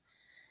cease.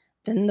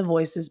 Then the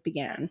voices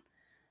began.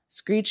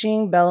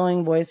 Screeching,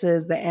 bellowing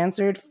voices that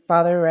answered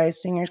Father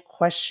Reisinger's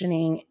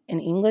questioning in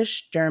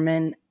English,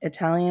 German,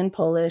 Italian,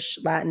 Polish,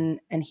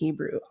 Latin, and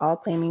Hebrew, all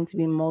claiming to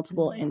be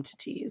multiple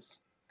entities.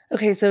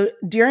 Okay, so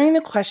during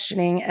the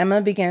questioning,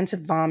 Emma began to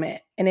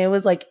vomit, and it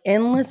was like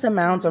endless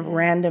amounts of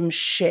random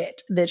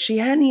shit that she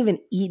hadn't even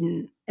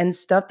eaten and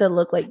stuff that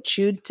looked like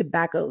chewed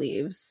tobacco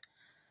leaves.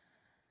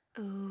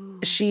 Ooh.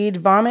 She'd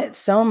vomit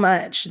so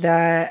much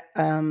that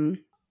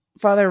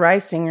Father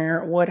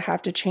Reisinger would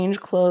have to change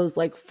clothes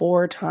like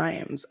 4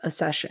 times a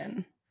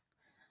session.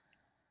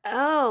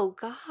 Oh,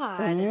 God.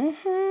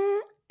 Mm-hmm.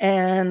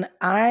 And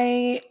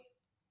I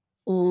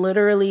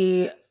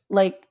literally,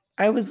 like,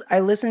 I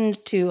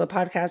listened to a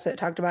podcast that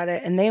talked about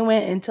it, and they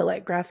went into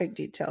like graphic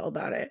detail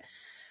about it.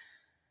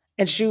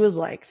 And she was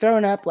like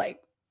throwing up like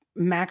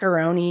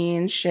macaroni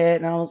and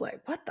shit. And I was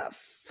like, what the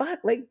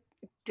fuck? Like,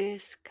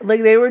 disgusting.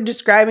 Like they were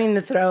describing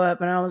the throw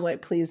up, and I was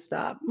like, please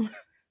stop.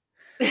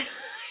 I'm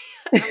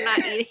not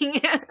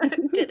eating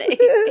it today.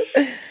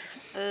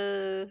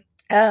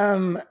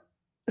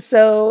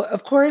 So,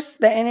 of course,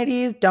 the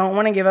entities don't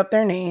want to give up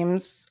their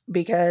names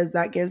because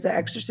that gives the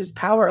exorcist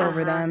power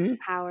over them.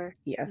 Power.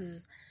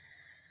 Yes.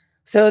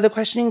 So the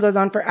questioning goes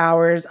on for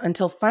hours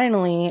until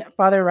finally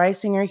Father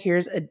Reisinger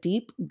hears a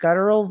deep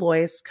guttural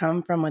voice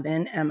come from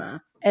within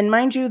Emma. And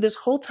mind you, this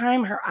whole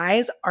time her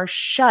eyes are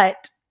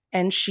shut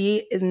and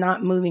she is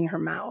not moving her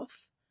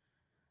mouth.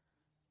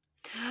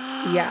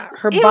 Yeah,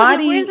 her Ew,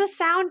 body. where's the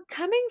sound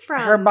coming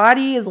from? Her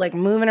body is like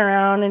moving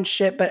around and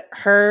shit, but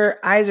her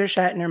eyes are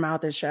shut and her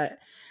mouth is shut.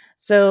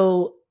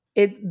 So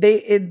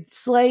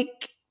it's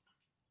like,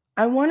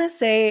 I want to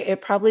say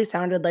it probably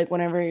sounded like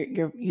whenever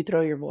you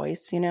throw your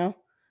voice, you know?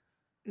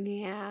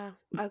 Yeah.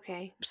 Okay.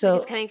 Like it's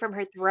So coming from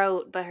her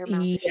throat, but her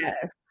mouth is shut.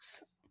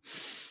 yes,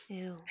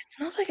 Ew. it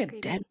smells like a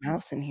Creepy. dead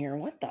mouse in here.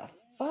 What the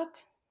fuck?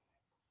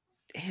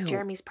 Ew,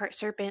 Jeremy's part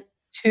serpent.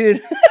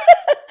 dude.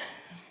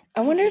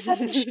 I wonder if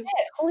that's a shit.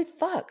 Holy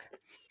fuck.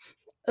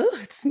 Oh,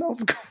 it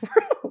smells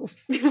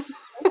gross.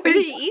 What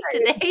did you eat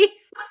today?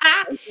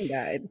 Something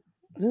died.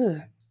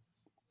 Ugh.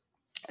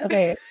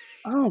 Okay.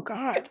 Oh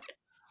god.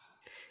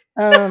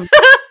 I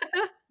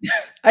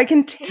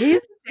can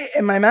taste it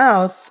in my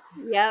mouth.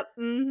 Yep.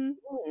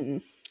 Mm-hmm.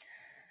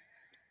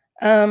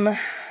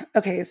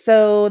 Okay,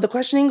 so the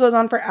questioning goes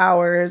on for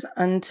hours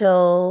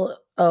until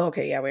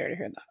okay, yeah, we already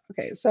heard that.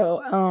 Okay,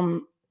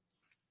 so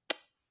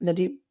the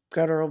deep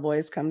guttural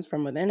voice comes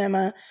from within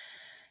Emma,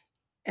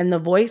 and the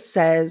voice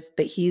says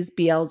that he's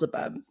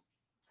Beelzebub,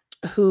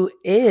 who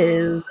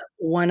is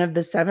one of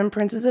the seven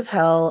princes of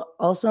hell,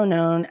 also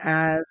known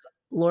as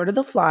Lord of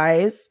the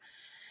Flies.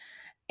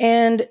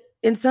 And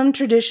in some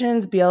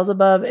traditions,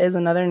 Beelzebub is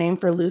another name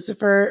for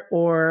Lucifer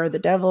or the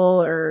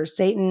devil or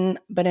Satan.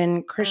 But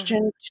in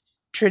Christian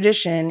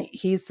tradition,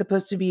 he's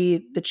supposed to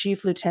be the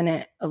chief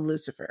lieutenant of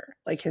Lucifer,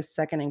 like his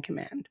second in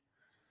command.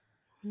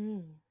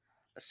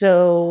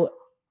 So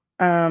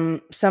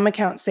some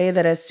accounts say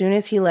that as soon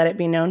as he let it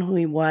be known who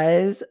he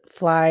was,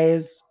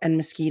 flies and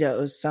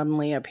mosquitoes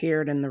suddenly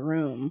appeared in the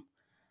room.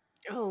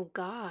 Oh,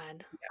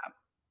 God. Yeah.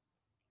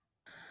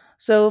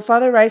 So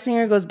Father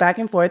Reisinger goes back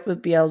and forth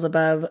with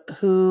Beelzebub,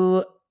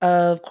 who,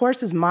 of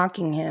course, is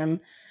mocking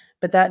him,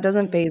 but that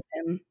doesn't faze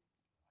him.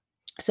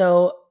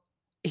 So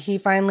he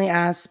finally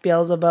asks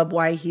Beelzebub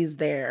why he's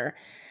there.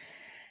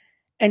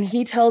 And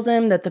he tells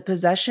him that the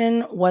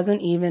possession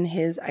wasn't even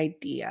his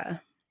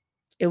idea.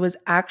 It was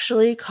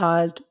actually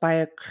caused by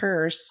a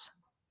curse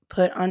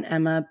put on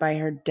Emma by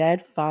her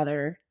dead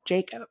father,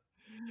 Jacob.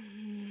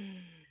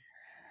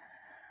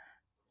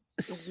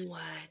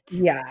 What?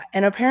 Yeah.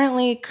 And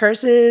apparently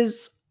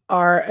curses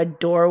are a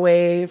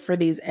doorway for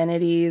these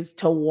entities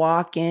to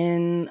walk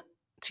in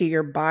to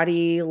your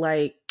body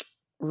like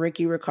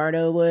Ricky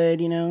Ricardo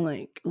would, you know,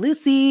 like,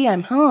 Lucy,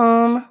 I'm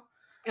home.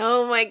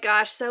 Oh my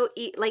gosh, so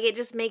like it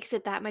just makes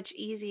it that much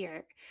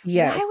easier.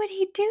 Yes. Why would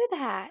he do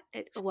that?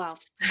 Well,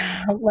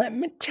 let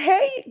me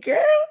tell you,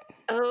 girl.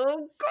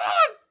 oh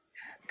God.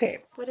 Okay.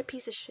 What a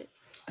piece of shit.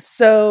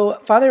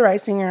 So Father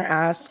Reisinger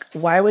asks,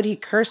 why would he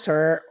curse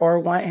her or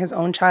want his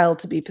own child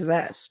to be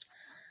possessed?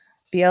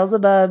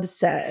 Beelzebub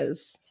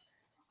says,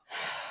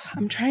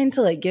 I'm trying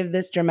to like give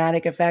this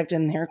dramatic effect,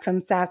 and here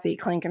comes Sassy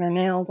clanking her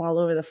nails all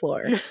over the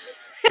floor.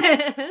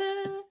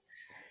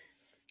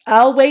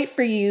 I'll wait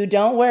for you.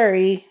 Don't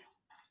worry.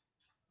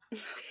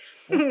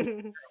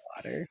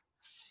 Water.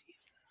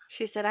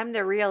 She said, I'm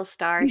the real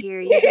star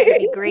here. You better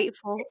be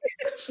grateful.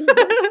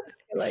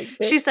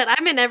 She said,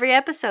 I'm in every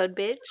episode,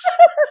 bitch.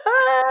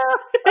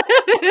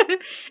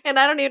 And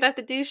I don't even have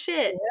to do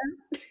shit.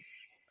 Yeah.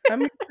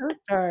 I'm a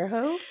co-star,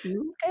 ho.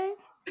 You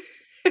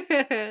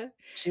okay?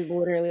 She's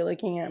literally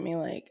looking at me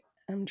like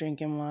I'm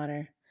drinking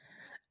water.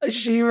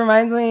 She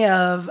reminds me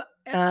of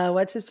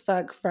what's his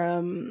fuck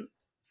from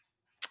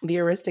the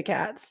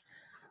Aristocats.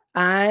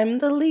 I'm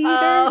the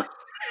leader.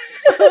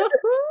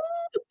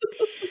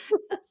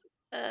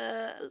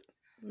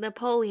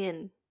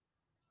 Napoleon.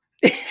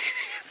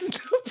 It's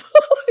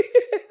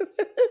Napoleon.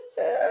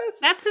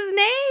 That's his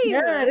name.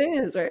 Yeah, it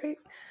is, right?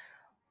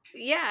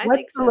 Yeah, I What's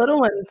think the little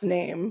one's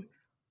name?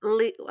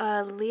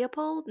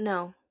 Leopold?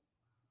 No.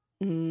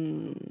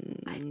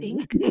 I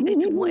think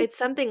it's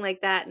something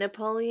like that.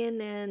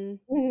 Napoleon and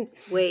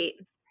wait.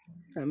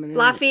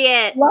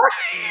 Lafayette.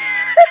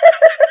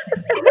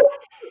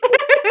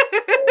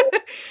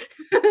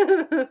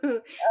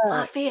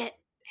 Lafayette.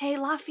 Hey,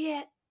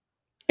 Lafayette.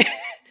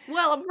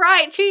 Well, I'm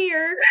right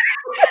here.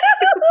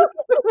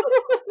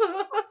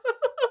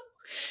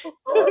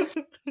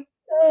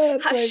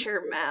 Hush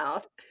your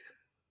mouth.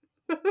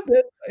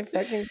 That's my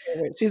fucking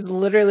favorite. She's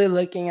literally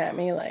looking at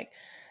me like,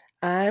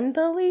 I'm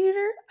the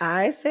leader.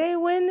 I say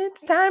when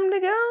it's time to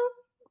go.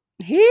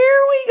 Here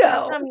we go.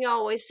 How come you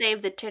always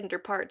save the tender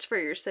parts for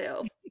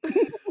yourself?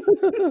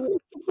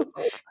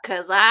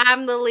 Because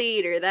I'm the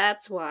leader.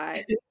 That's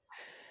why.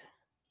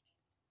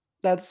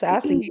 That's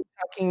Sassy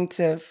talking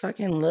to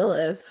fucking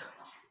Lilith.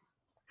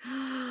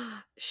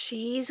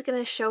 She's going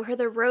to show her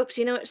the ropes.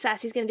 You know what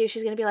Sassy's going to do?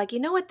 She's going to be like, you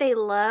know what they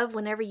love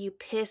whenever you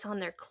piss on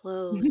their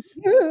clothes?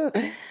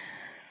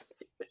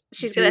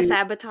 She's going to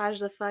sabotage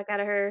the fuck out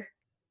of her.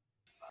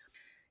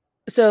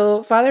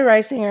 So Father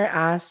Reisinger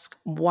asks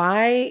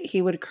why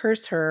he would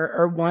curse her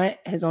or want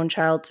his own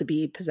child to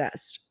be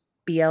possessed.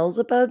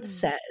 Beelzebub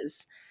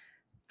says,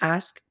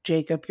 ask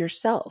Jacob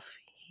yourself.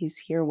 He's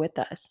here with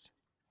us.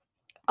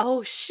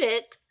 Oh,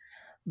 shit.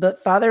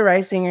 But Father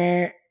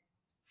Reisinger,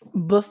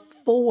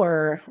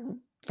 before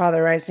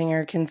Father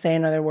Reisinger can say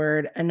another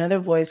word, another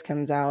voice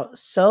comes out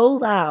so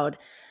loud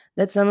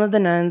that some of the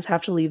nuns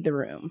have to leave the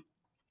room.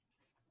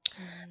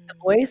 The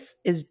Mm. voice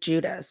is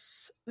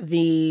Judas,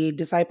 the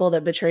disciple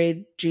that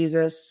betrayed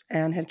Jesus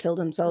and had killed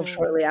himself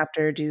shortly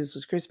after Jesus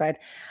was crucified.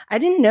 I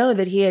didn't know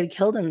that he had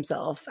killed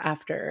himself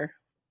after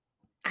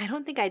I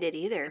don't think I did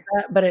either.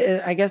 that, but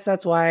I guess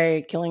that's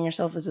why killing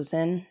yourself is a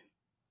sin.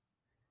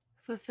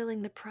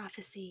 Fulfilling the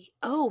prophecy.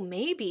 Oh,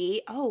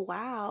 maybe. Oh,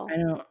 wow.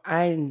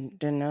 I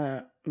didn't know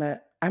that,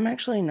 but I'm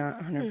actually not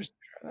 100% Hmm.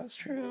 sure that's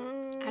I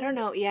true. don't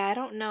know. Yeah, I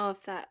don't know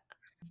if that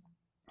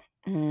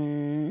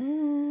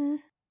Mm,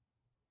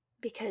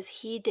 because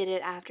he did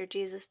it after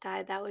Jesus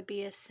died, that would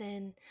be a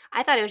sin.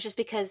 I thought it was just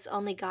because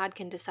only God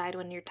can decide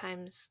when your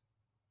times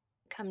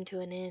come to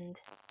an end.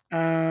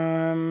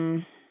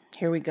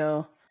 here we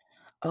go.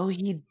 Oh,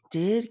 he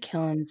did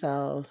kill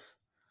himself.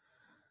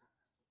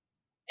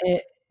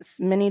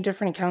 Many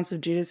different accounts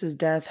of Judas's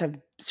death have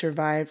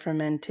survived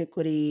from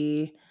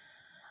antiquity.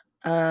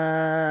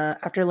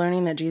 After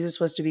learning that Jesus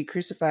was to be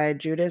crucified,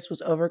 Judas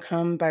was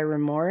overcome by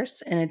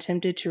remorse and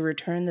attempted to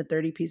return the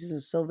 30 pieces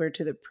of silver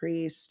to the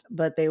priest,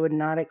 but they would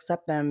not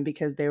accept them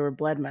because they were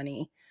blood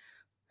money.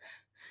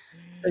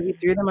 So he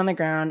threw them on the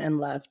ground and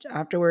left.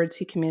 Afterwards,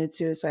 he committed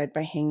suicide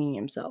by hanging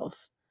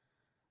himself.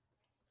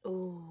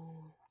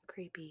 Oh,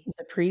 creepy.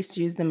 The priest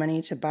used the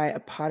money to buy a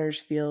potter's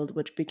field,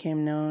 which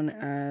became known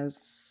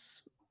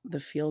as the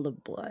Field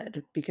of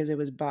Blood because it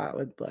was bought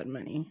with blood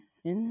money.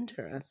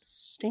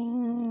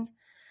 Interesting.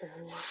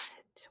 What?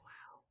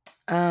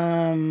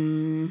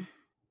 Um,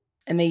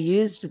 and they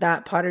used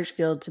that potter's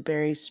field to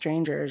bury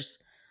strangers.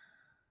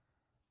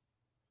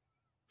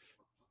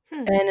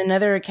 Hmm. And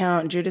another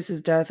account,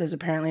 Judas's death is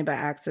apparently by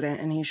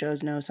accident, and he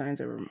shows no signs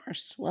of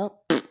remorse.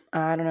 Well,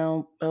 I don't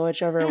know, but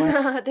whichever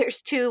one.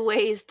 There's two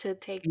ways to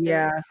take the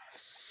Yeah.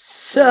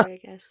 So story,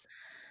 I guess.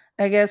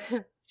 I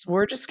guess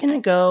we're just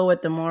gonna go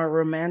with the more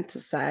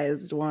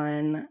romanticized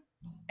one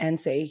and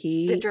say The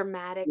he,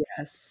 dramatic.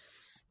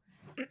 yes,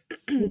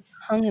 he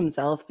hung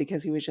himself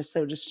because he was just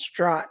so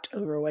distraught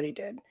over what he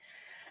did.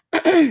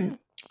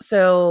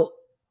 So,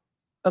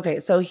 okay,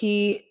 so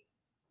he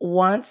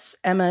wants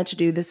Emma to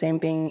do the same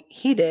thing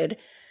he did.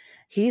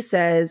 He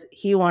says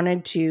he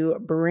wanted to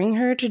bring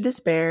her to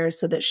despair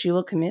so that she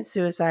will commit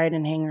suicide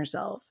and hang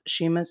herself.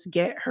 She must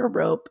get her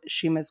rope.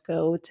 She must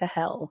go to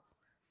hell.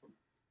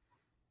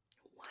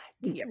 What?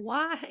 Yep.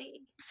 Why? What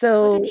did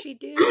So she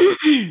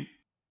do?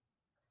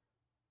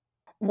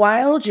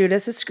 while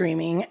Judas is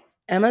screaming,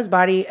 Emma's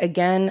body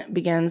again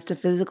begins to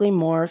physically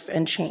morph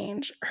and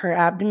change. Her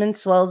abdomen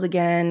swells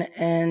again,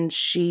 and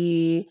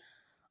she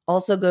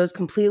also goes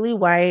completely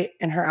white,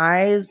 and her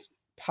eyes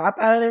pop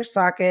out of their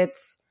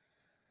sockets.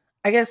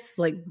 I guess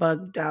like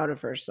bugged out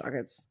of her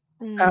sockets.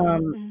 And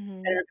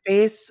Mm-hmm. her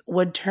face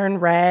would turn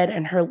red,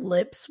 and her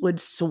lips would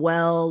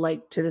swell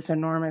like to this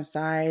enormous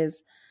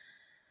size.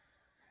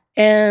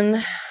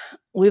 And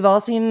we've all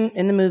seen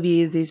in the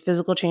movies these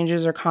physical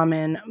changes are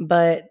common,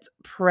 but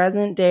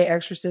present day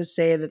exorcists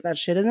say that that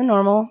shit isn't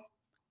normal.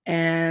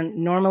 And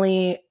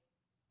normally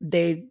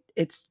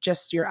it's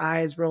just your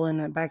eyes rolling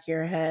in the back of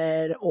your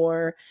head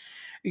or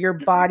your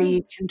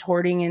body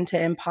contorting into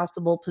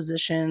impossible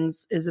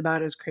positions is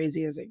about as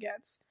crazy as it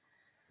gets.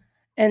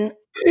 And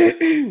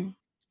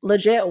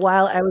legit,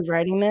 while I was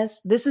writing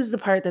this is the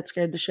part that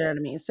scared the shit out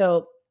of me.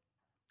 So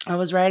I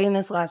was writing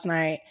this last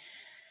night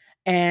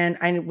and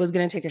I was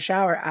going to take a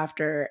shower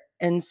after.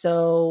 And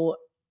so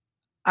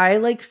I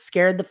like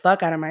scared the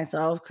fuck out of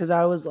myself because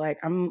I was like,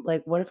 I'm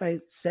like, what if I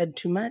said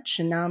too much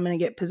and now I'm going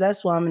to get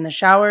possessed while I'm in the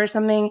shower or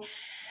something?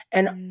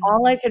 And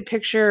all I could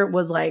picture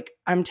was like,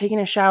 I'm taking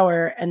a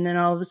shower and then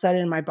all of a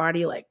sudden my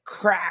body like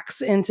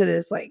cracks into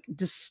this like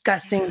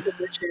disgusting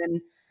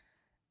position.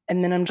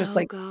 And then I'm just Oh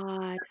like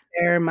God.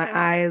 there, my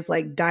eyes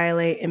like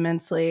dilate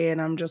immensely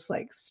and I'm just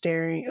like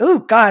staring. Oh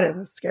God,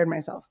 I scared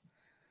myself.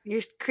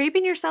 You're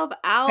creeping yourself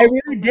I out. Oh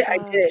really my did. I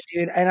did it, gosh.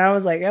 dude. And I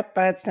was like, yep,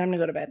 it's time to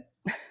go to bed.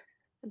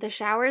 The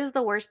shower is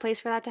the worst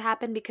place for that to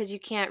happen because you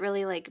can't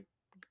really like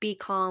be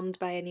calmed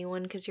by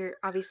anyone because you're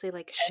obviously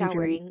like And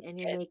you're showering and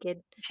you're naked.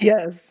 naked.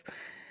 Yes.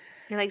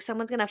 You're like,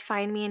 someone's gonna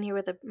find me in here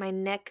with my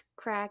neck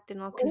cracked and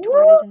all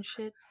contorted Woo! and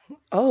shit.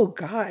 Oh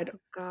God. Oh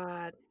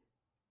God.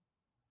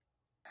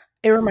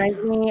 It reminds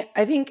No. me,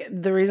 I think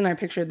the reason I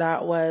pictured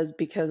that was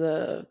because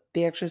of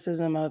The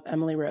Exorcism of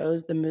Emily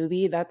Rose, the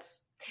movie.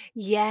 That's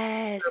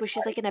Yes, her where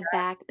she's like body in a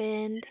back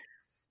bend.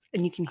 cracks,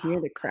 and you can hear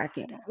Oh the God.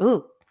 cracking.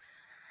 Ooh,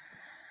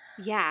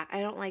 Yeah,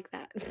 I don't like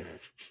that.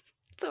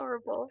 It's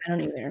horrible. I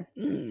don't either.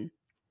 Mm.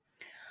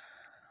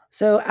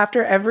 So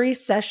after every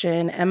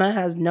session, Emma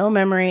has no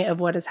memory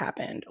of what has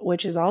happened,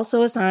 which is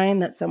also a sign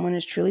that someone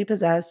is truly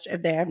possessed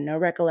if they have no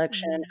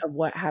recollection Mm-hmm. of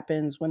what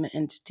happens when the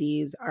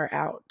entities are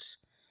out.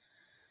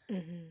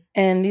 Mm-hmm.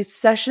 And these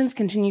sessions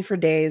continue for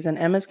days, and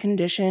Emma's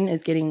condition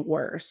is getting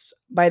worse.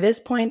 By this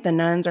point, the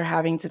nuns are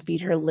having to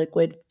feed her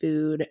liquid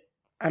food,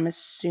 I'm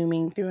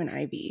assuming through an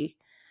IV,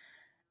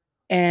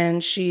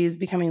 and she's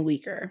becoming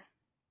weaker.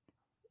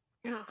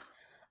 Oh.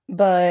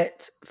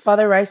 But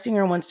Father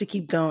Reisinger wants to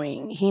keep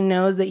going. He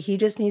knows that he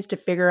just needs to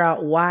figure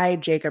out why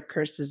Jacob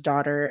cursed his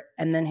daughter,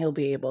 and then he'll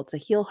be able to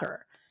heal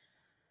her.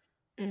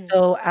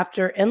 So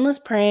after endless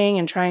praying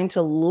and trying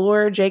to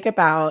lure Jacob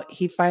out,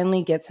 he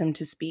finally gets him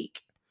to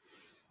speak.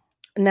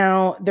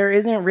 Now, there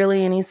isn't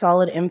really any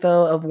solid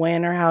info of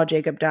when or how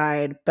Jacob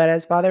died, but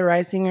as Father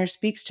Reisinger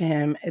speaks to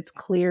him, it's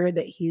clear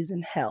that he's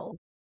in hell.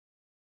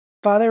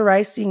 Father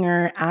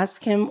Reisinger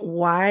asks him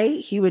why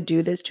he would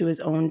do this to his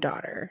own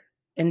daughter.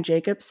 And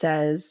Jacob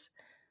says,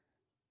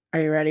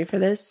 are you ready for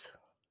this?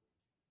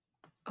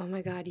 Oh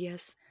my God,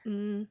 yes.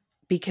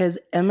 Because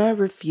Emma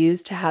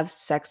refused to have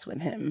sex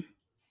with him.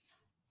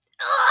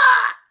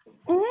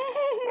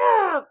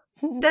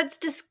 That's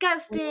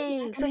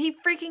disgusting. So he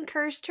freaking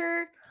cursed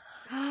her?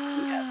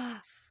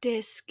 Yes.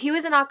 He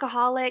was an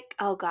alcoholic.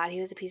 Oh God, he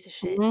was a piece of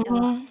shit.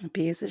 A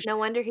piece of shit. No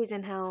wonder he's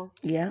in hell.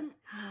 Yeah.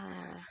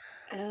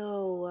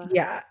 Oh.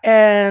 Yeah.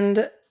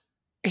 And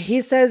he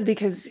says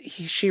because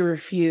she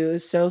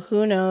refused. So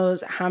who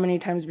knows how many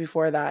times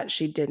before that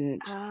she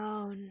didn't.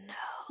 Oh no.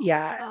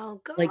 Yeah.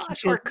 Oh Like he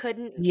gosh. could, Or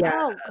couldn't. yeah.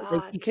 Oh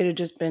Like God. he could have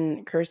just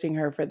been cursing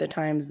her for the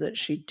times that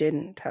she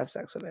didn't have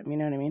sex with him. You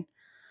know what I mean?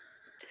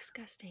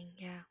 Disgusting.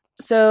 Yeah.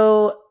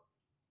 So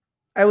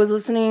I was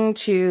listening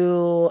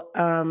to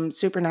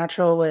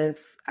Supernatural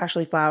with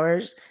Ashley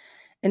Flowers,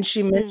 and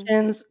she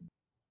mentions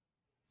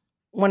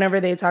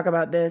whenever they talk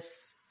about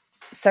this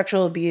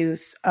sexual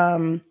abuse,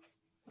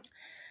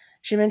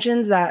 she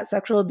mentions that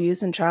sexual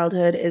abuse in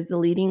childhood is the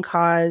leading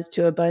cause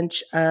to a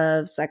bunch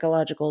of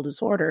psychological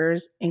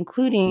disorders,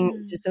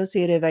 including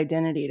dissociative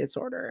identity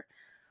disorder,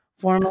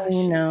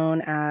 formerly known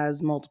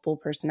as multiple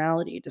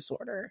personality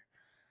disorder.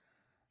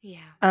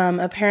 Yeah.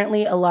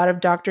 Apparently, a lot of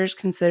doctors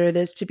consider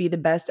this to be the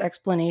best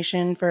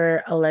explanation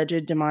for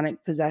alleged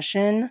demonic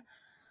possession.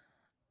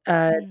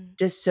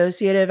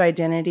 Dissociative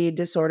identity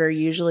disorder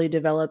usually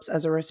develops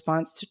as a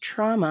response to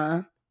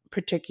trauma,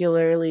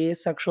 particularly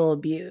sexual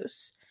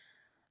abuse.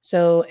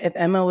 So, if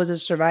Emma was a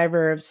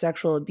survivor of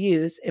sexual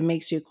abuse, it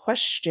makes you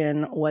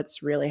question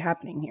what's really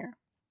happening here.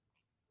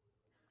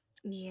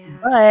 Yeah.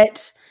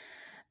 But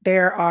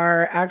there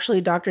are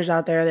actually doctors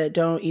out there that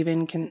don't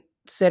even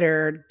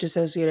consider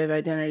dissociative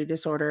identity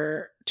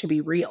disorder to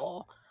be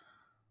real.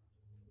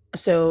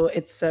 So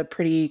it's a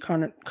pretty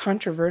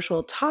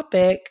controversial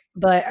topic.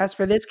 But as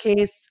for this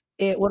case,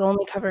 it would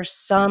only cover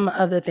some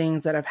of the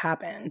things that have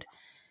happened.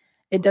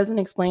 It doesn't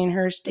explain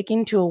her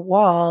sticking to a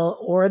wall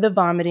or the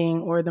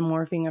vomiting or the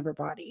morphing of her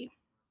body.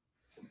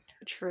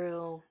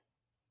 True.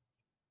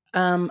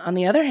 On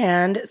the other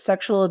hand,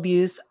 sexual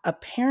abuse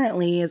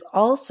apparently is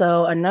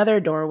also another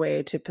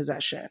doorway to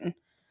possession.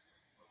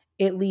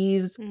 It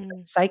leaves a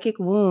psychic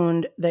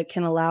wound that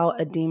can allow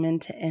a demon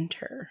to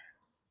enter.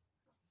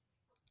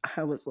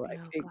 I was like,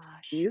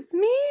 excuse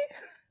me?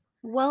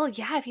 Well,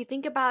 yeah, if you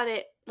think about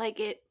it, like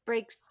it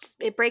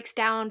breaks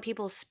down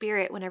people's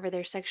spirit whenever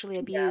they're sexually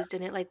abused,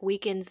 and it like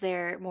weakens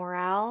their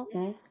morale.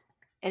 Mm-hmm.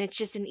 And it's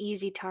just an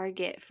easy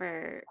target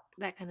for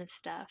that kind of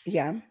stuff.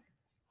 Yeah.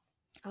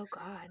 Oh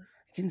God.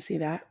 I can see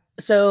that.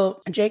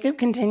 So Jacob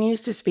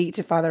continues to speak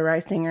to Father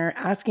Reisinger,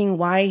 asking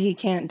why he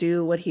can't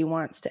do what he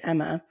wants to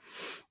Emma.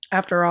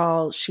 After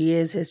all, she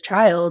is his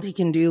child. He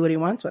can do what he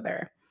wants with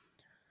her.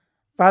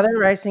 Father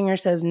Reisinger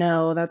says,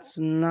 no, that's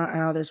not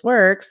how this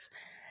works.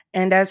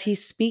 And as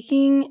he's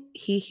speaking,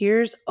 he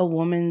hears a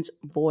woman's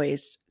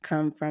voice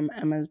come from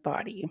Emma's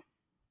body.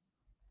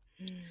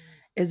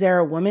 Is there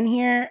a woman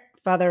here?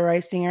 Father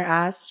Reisinger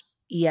asked.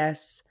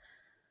 Yes.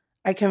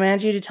 I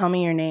command you to tell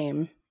me your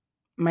name.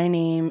 My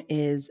name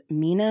is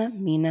Mina,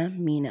 Mina,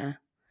 Mina.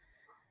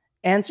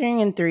 Answering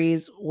in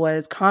threes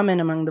was common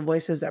among the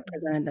voices that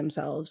presented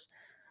themselves.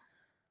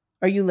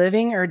 Are you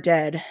living or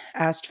dead?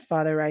 Asked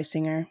Father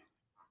Reisinger.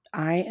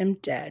 I am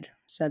dead,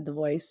 said the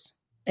voice.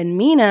 And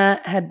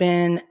Mina had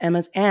been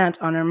Emma's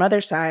aunt on her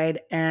mother's side,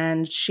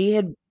 and she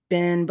had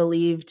been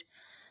believed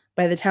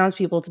by the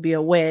townspeople to be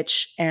a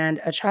witch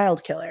and a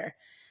child killer.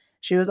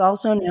 She was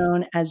also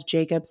known as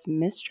Jacob's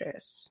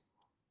mistress.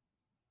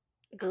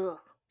 Ugh.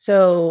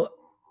 So,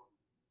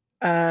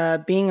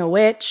 being a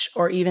witch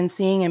or even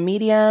seeing a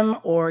medium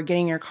or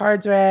getting your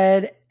cards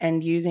read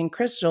and using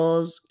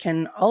crystals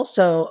can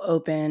also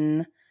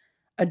open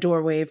a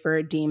doorway for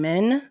a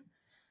demon.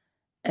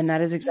 And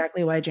that is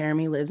exactly why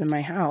Jeremy lives in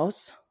my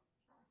house.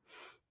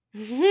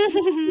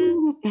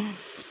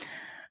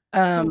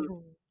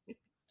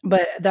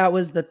 But that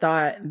was the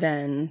thought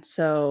then.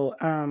 So,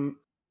 I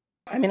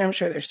mean, I'm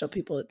sure there's still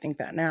people that think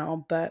that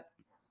now, but.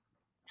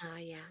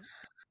 Yeah.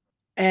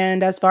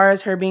 And as far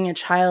as her being a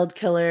child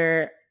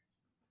killer,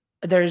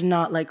 there's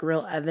not like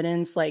real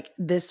evidence. Like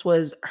this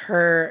was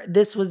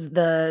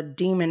the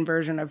demon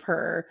version of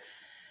her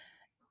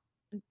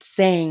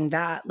saying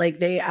that. Like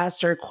they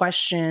asked her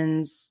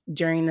questions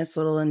during this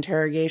little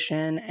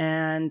interrogation,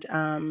 and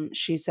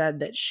she said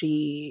that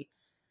she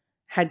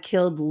had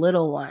killed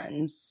little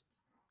ones,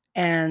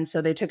 and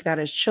so they took that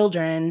as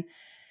children.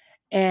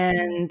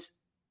 And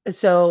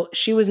so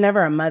she was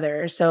never a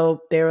mother.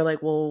 So they were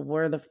like, well,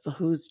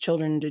 whose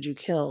children did you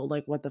kill?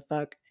 Like, what the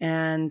fuck?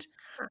 And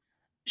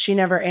she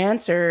never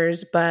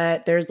answers,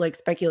 but there's like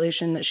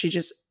speculation that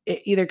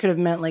it either could have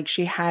meant like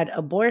she had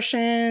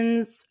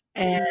abortions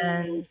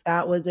and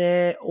that was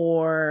it,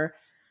 or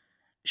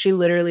she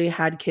literally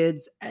had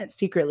kids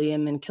secretly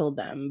and then killed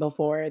them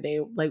before they,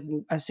 like,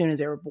 as soon as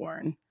they were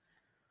born.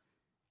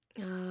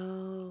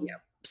 Oh.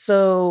 Yep.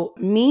 So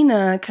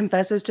Mina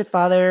confesses to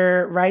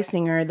Father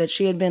Reisinger that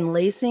she had been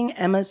lacing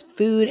Emma's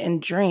food and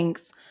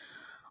drinks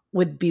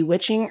with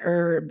bewitching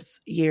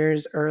herbs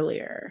years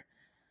earlier.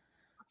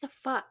 What the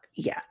fuck?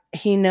 Yeah.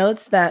 He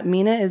notes that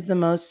Mina is the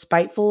most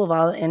spiteful of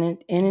all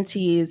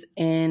entities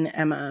in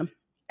Emma.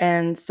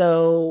 And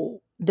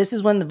so this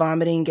is when the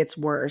vomiting gets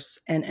worse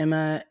and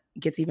Emma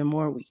gets even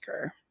more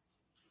weaker.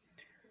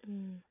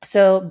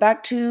 So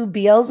back to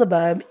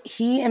Beelzebub,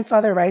 he and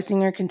Father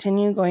Reisinger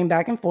continue going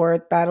back and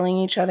forth, battling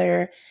each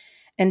other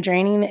and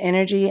draining the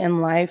energy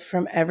and life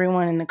from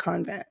everyone in the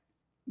convent.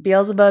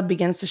 Beelzebub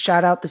begins to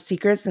shout out the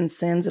secrets and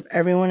sins of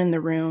everyone in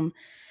the room,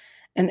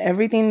 and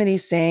everything that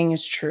he's saying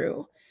is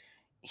true.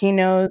 He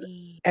knows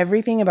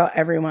everything about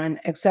everyone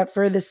except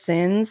for the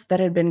sins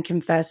that had been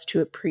confessed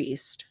to a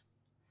priest.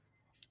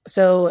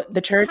 So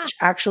the church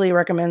actually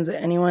recommends that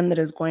anyone that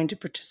is going to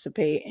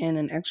participate in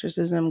an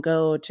exorcism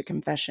go to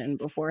confession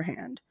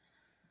beforehand.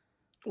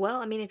 Well,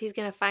 I mean, if he's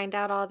gonna find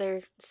out all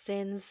their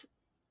sins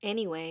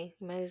anyway,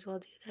 you might as well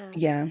do that.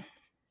 Yeah.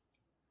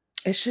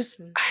 It's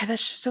just,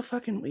 that's just so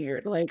fucking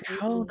weird. Like,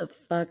 how the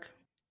fuck?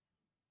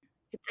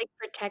 It's like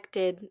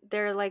protected.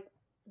 They're like,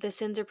 the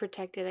sins are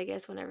protected, I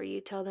guess, whenever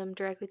you tell them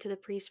directly to the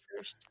priest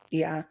first.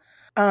 Yeah.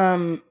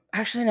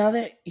 Actually, now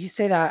that you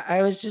say that,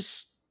 I was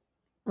just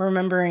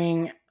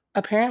remembering,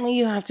 apparently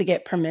you have to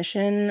get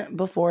permission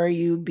before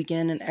you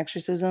begin an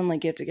exorcism.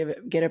 Like, you have to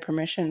get a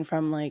permission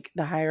from, like,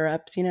 the higher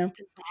ups, you know?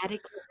 The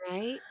Vatican,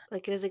 right?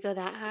 Like, does it go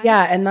that high?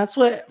 Yeah, and that's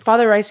what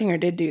Father Reisinger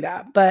did do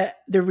that. But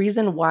the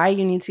reason why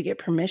you need to get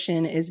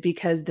permission is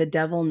because the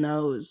devil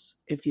knows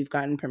if you've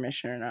gotten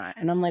permission or not.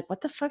 And I'm like, what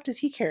the fuck does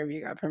he care if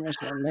you got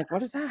permission? Like, what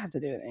does that have to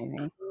do with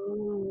anything?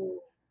 Ooh.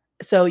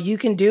 So you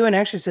can do an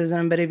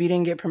exorcism, but if you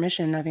didn't get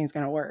permission, nothing's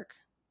going to work.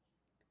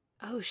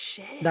 Oh,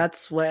 shit.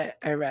 That's what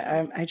I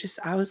read.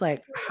 I was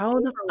like, how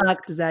the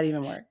fuck does that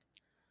even work?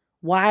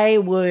 Why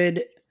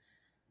would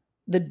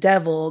the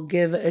devil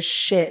give a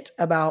shit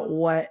about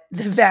what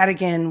the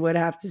Vatican would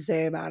have to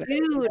say about it?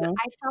 Dude, You know?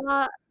 I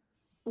saw,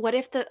 what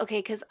if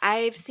because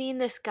I've seen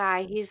this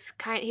guy,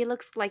 he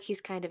looks like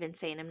he's kind of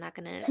insane. I'm not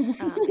gonna exploit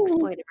him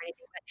or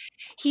anything, but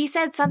he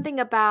said something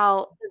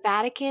about the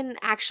Vatican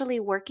actually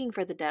working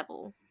for the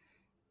devil.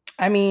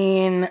 I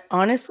mean,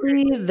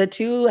 honestly, the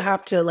two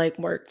have to, like,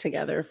 work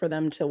together for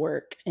them to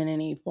work in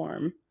any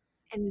form.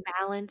 And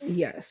balance.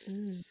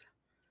 Yes.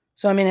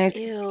 So, I mean, I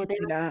Ew, could they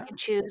see that. can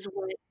choose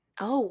what.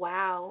 Oh,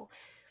 wow.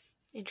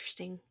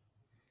 Interesting.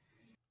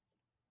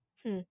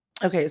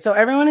 Okay, so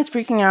everyone is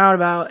freaking out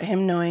about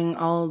him knowing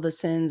all the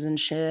sins and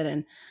shit,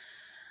 and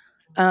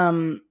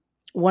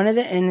one of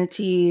the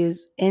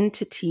entities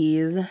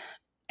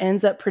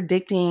ends up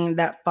predicting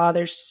that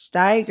Father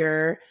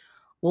Steiger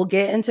will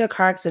get into a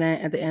car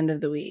accident at the end of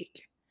the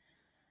week.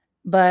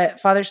 But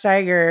Father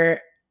Steiger,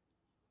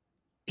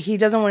 he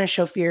doesn't want to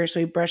show fear, so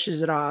he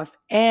brushes it off.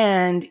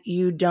 And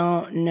you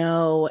don't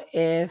know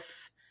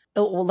if,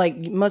 like,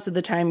 most of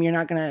the time you're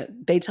not going to,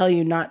 they tell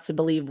you not to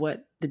believe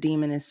what the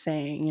demon is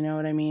saying, you know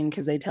what I mean?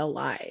 Because they tell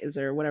lies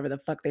or whatever the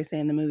fuck they say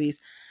in the movies.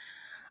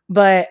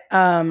 But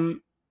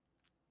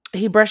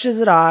he brushes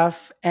it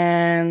off,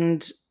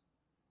 and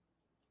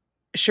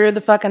sure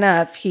the fuck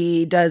enough,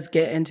 he does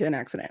get into an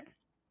accident.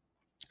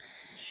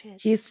 Shit.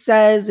 He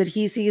says that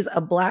he sees a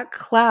black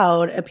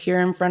cloud appear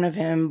in front of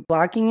him,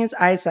 blocking his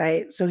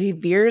eyesight, so he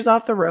veers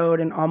off the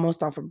road and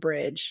almost off a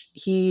bridge.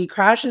 He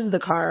crashes the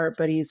car,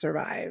 but he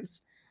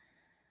survives.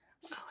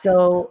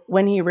 So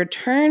when he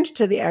returned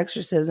to the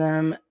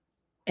exorcism,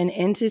 an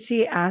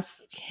entity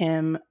asked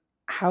him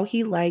how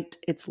he liked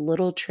its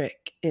little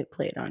trick it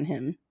played on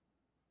him.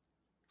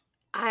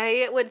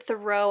 I would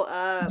throw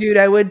up. Dude,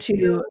 I would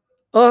too.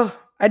 Oh,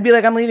 I'd be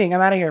like, I'm leaving.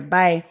 I'm out of here.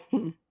 Bye.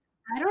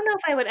 I don't know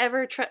if I would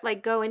ever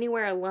go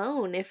anywhere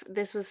alone if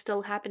this was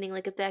still happening.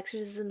 Like if the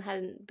exorcism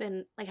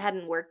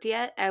hadn't worked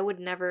yet, I would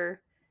never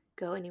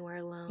go anywhere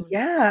alone.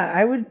 Yeah,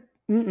 I would.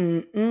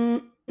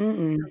 Oh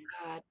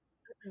God.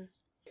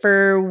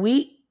 For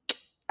week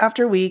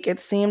after week, it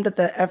seemed that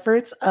the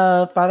efforts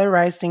of Father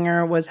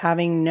Reisinger was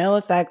having no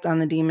effect on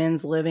the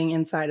demons living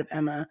inside of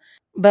Emma.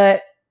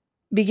 But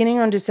beginning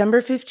on December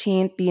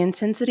 15th, the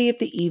intensity of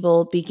the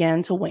evil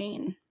began to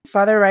wane.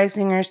 Father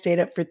Reisinger stayed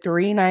up for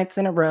 3 nights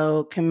in a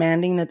row,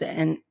 commanding the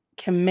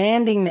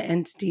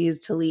entities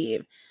to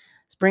leave,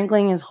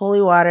 sprinkling his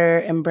holy water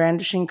and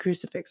brandishing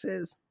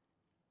crucifixes.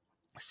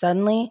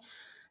 Suddenly,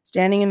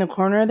 standing in the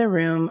corner of the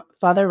room,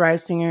 Father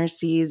Reisinger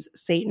sees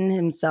Satan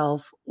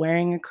himself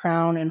wearing a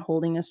crown and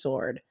holding a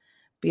sword,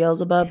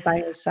 Beelzebub by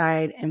his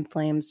side, and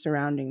flames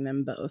surrounding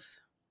them both.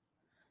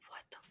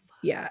 What the fuck?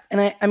 Yeah,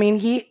 and I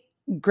mean,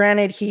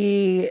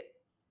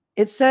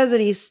 it says that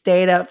he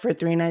stayed up for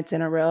 3 nights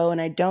in a row, and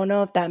I don't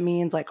know if that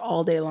means like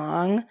all day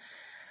long,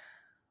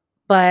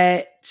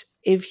 but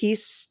if he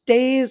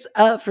stays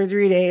up for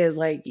 3 days,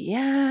 like,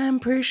 yeah, I'm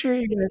pretty sure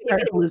you're going to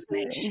start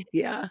hallucinating.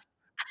 Yeah.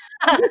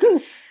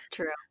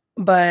 True.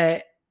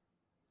 But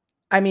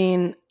I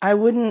mean, I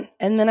wouldn't,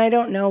 and then I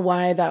don't know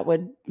why that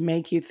would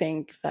make you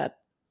think that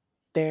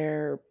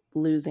they're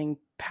losing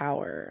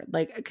power.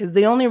 Like, because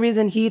the only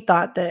reason he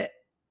thought that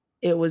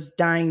it was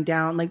dying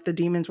down, like the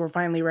demons were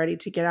finally ready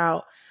to get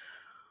out,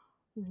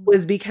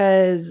 was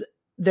because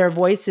their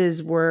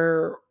voices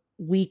were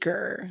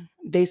weaker.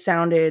 They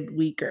sounded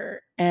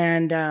weaker.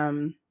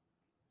 And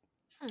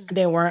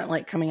they weren't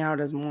like coming out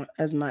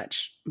as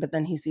much. But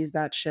then he sees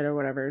that shit or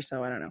whatever,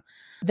 so I don't know.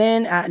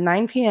 Then at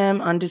 9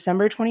 p.m. on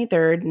December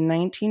 23rd,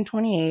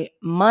 1928,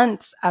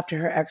 months after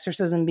her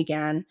exorcism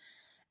began,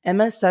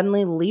 Emma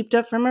suddenly leaped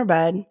up from her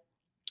bed.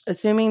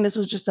 Assuming this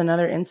was just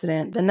another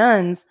incident, the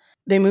nuns,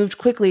 they moved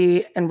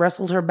quickly and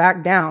wrestled her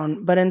back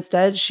down, but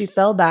instead she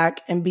fell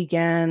back and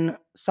began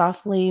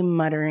softly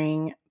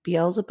muttering,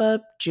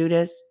 Beelzebub,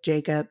 Judas,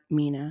 Jacob,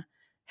 Mina.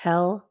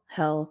 Hell,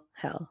 hell,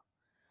 hell.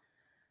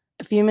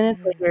 A few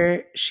minutes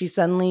later, she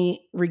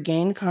suddenly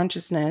regained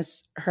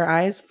consciousness. Her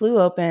eyes flew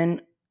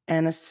open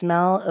and a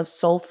smell of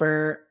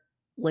sulfur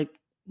like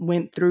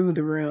went through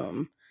the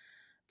room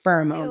for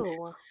a moment.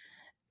 Ew.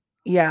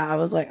 Yeah, I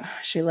was like,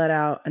 she let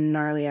out a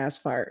gnarly ass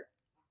fart.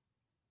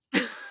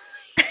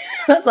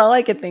 That's all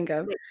I could think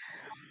of.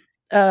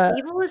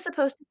 Evil is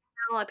supposed to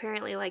smell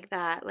apparently like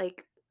that,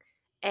 like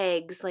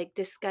eggs, like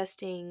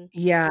disgusting,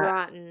 Yeah,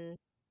 rotten,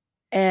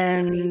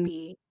 and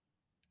creepy.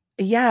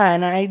 yeah,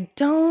 and I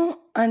don't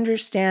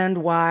understand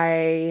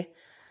why.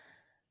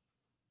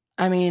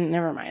 I mean,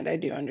 never mind. I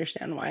do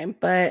understand why,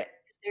 but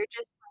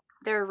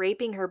They're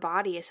raping her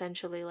body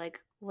essentially,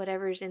 like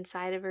whatever's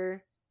inside of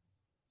her.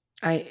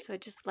 I So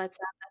it just lets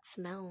out that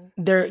smell.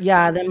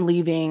 them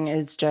leaving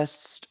is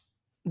just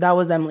that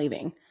was them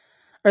leaving.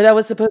 Or that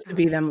was supposed to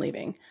be them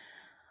leaving.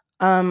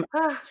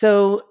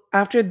 So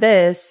after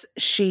this,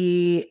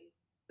 she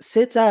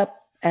sits up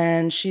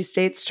and she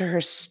states to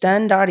her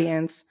stunned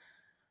audience,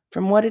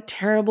 "From what a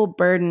terrible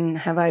burden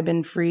have I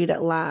been freed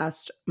at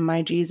last.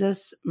 My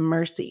Jesus,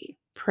 mercy.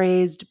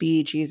 Praised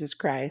be Jesus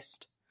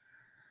Christ."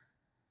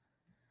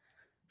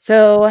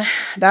 So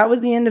that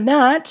was the end of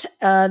that.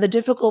 The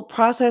difficult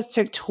process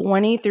took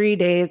 23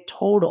 days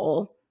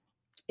total.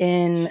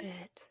 And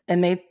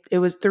it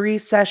was 3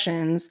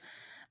 sessions.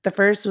 The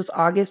first was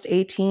August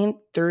 18th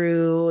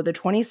through the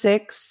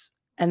 26th,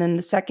 and then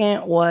the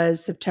second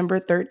was September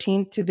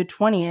 13th to the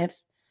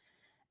 20th,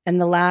 and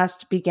the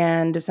last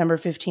began December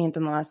 15th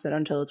and lasted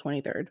until the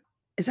 23rd.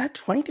 Is that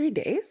 23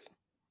 days?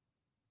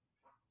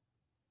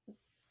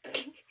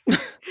 Now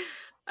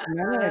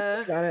that I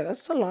think about it,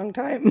 that's a long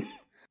time.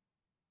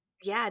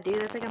 Yeah,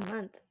 dude, that's like a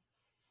month.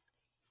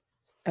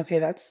 Okay,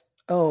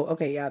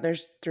 yeah,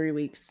 there's 3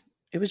 weeks.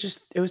 It was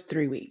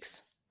 3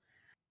 weeks.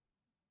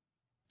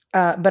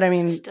 But I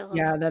mean,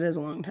 yeah, that is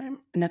a long time.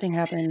 Nothing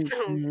happened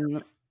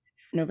in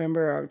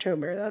November or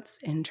October. That's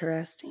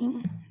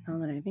interesting. Now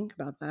that I think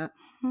about that.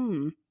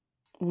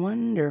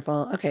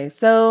 Wonderful. Okay,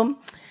 so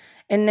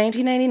in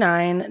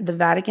 1999, the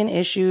Vatican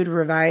issued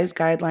revised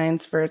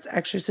guidelines for its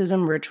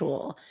exorcism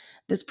ritual.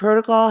 This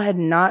protocol had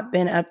not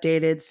been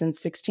updated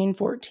since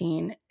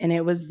 1614, and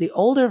it was the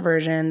older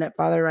version that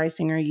Father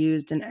Reisinger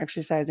used in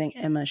exorcising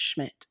Emma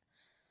Schmidt.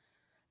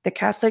 The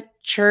Catholic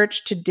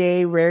Church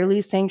today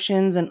rarely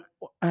sanctions an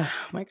oh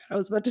my god, I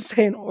was about to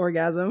say an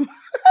orgasm.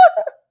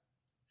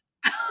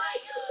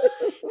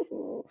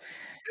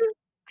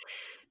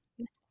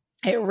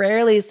 It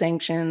rarely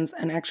sanctions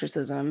an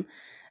exorcism,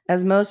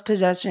 as most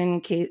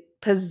possession cases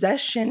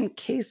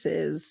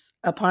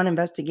upon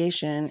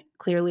investigation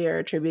clearly are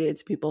attributed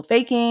to people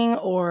faking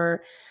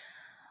or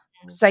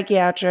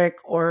psychiatric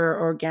or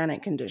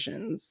organic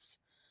conditions.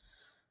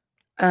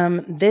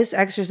 This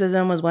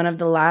exorcism was one of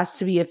the last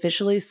to be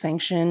officially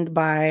sanctioned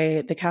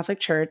by the Catholic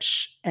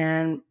Church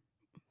and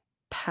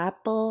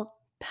papal.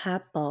 I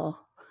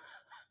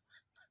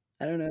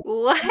don't know.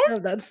 What? I don't know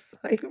if that's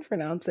how you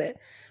pronounce it.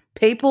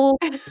 Papal.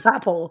 What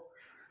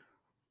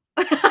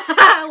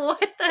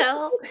the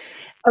hell?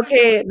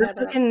 Okay, the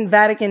fucking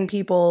Vatican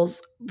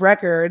people's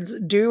records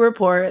do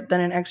report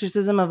that an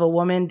exorcism of a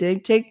woman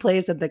did take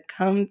place at the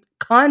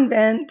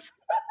convent.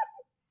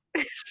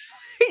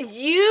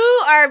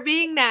 You are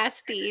being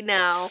nasty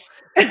now.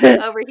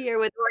 Over here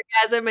with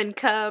orgasm and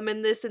cum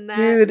and this and that.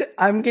 Dude,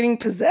 I'm getting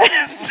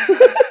possessed.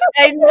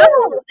 I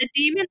know. The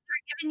demons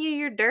are giving you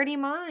your dirty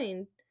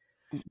mind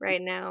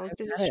right now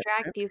to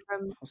distract you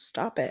from.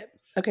 Stop it.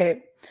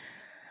 Okay.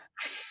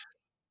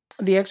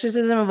 The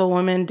exorcism of a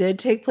woman did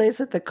take place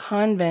at the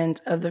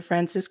convent of the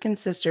Franciscan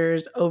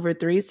sisters over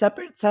 3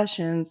 separate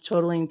sessions,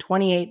 totaling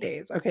 28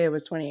 days. Okay, it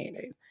was 28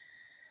 days.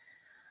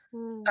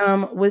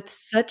 With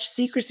such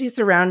secrecy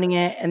surrounding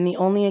it and the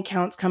only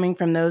accounts coming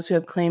from those who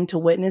have claimed to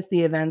witness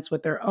the events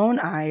with their own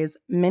eyes,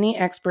 many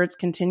experts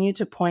continue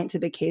to point to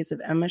the case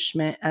of Emma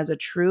Schmidt as a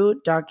true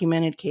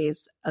documented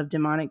case of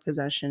demonic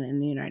possession in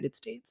the United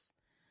States.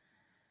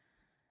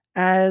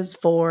 As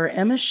for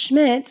Emma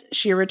Schmidt,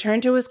 she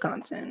returned to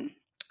Wisconsin.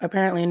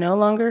 Apparently no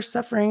longer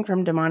suffering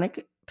from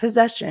demonic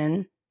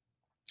possession,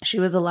 she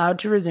was allowed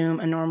to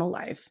resume a normal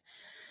life.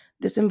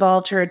 This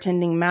involved her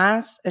attending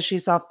Mass as she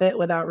saw fit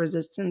without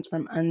resistance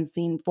from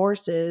unseen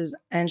forces,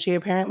 and she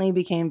apparently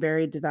became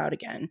very devout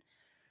again.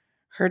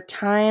 Her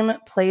time,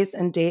 place,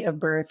 and date of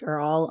birth are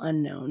all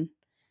unknown.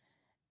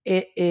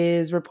 It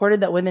is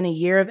reported that within a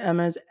year of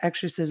Emma's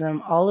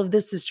exorcism, all of the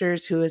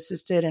sisters who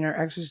assisted in her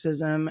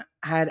exorcism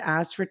had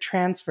asked for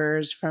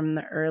transfers from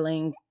the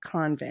Erling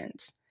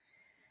convent.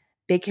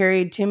 They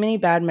carried too many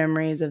bad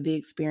memories of the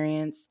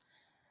experience.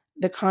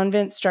 The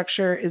convent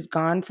structure is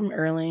gone from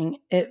Erling.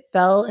 It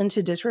fell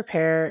into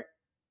disrepair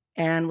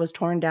and was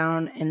torn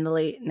down in the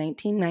late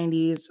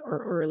 1990s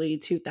or early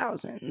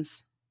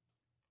 2000s.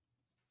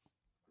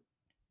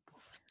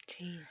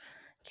 Jeez.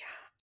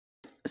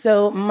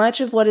 So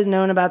much of what is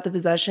known about the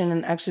possession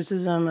and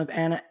exorcism of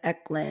Anna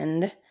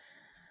Eklund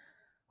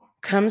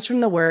comes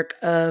from the work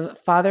of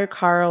Father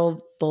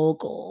Karl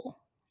Vogel.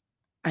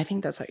 I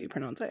think that's how you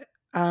pronounce it.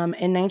 In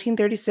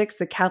 1936,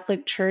 the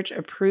Catholic Church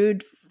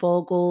approved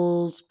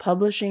Vogel's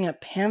publishing a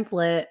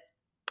pamphlet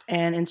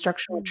and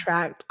instructional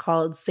tract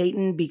called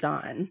Satan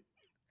Begone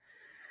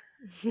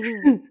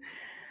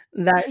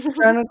that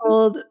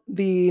chronicled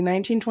the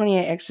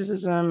 1928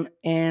 exorcism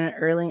in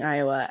Erling,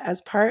 Iowa.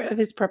 As part of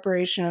his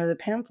preparation of the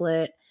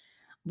pamphlet,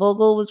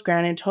 Vogel was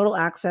granted total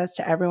access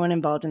to everyone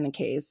involved in the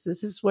case.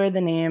 This is where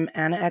the name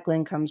Anna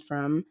Eklund comes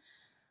from,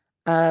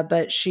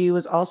 but she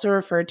was also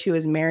referred to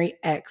as Mary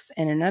X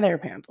in another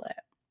pamphlet.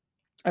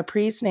 A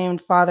priest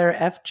named Father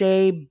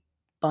F.J.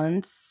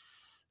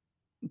 Bunsey,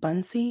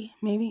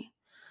 maybe,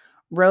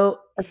 wrote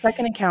a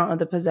second account of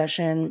the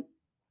possession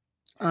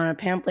on a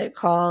pamphlet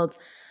called,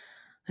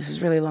 this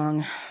is really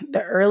long,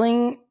 The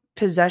Erling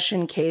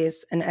Possession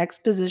Case, an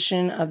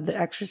exposition of the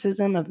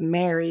exorcism of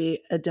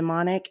Mary, a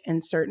demonic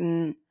and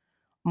certain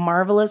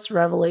marvelous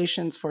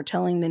revelations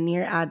foretelling the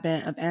near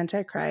advent of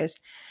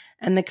Antichrist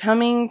and the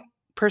coming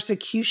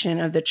persecution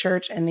of the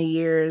church in the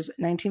years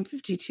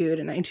 1952 to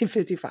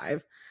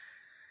 1955.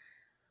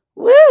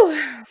 Woo!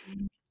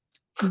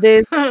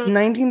 This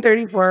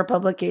 1934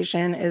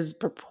 publication is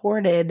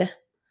purported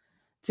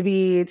to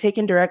be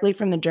taken directly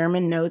from the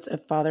German notes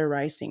of Father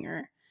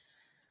Reisinger.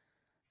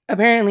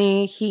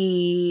 Apparently,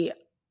 he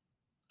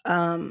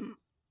wrote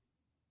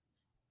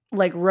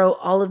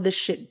all of this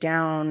shit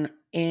down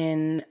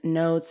in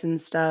notes and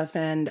stuff,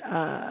 and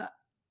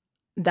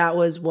that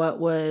was what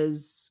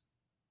was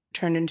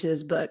turned into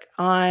his book.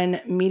 On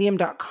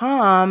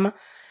medium.com,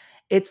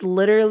 it's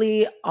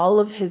literally all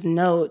of his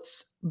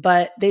notes,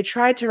 but they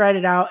tried to write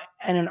it out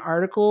in an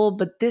article,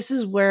 but this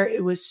is where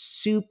it was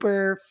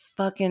super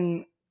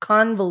fucking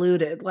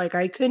convoluted. Like,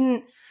 I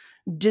couldn't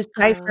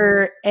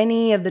decipher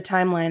any of the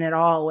timeline at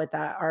all with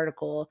that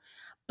article.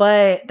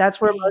 But that's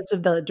where most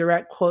of the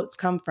direct quotes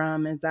come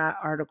from, is that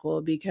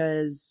article,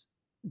 because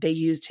they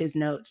used his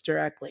notes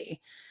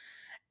directly.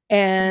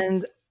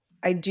 And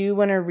I do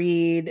want to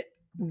read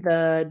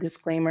the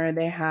disclaimer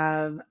they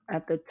have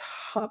at the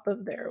top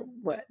of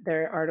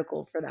their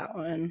article for that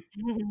one.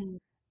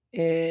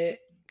 It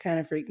kind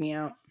of freaked me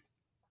out.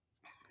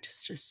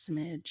 Just a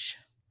smidge.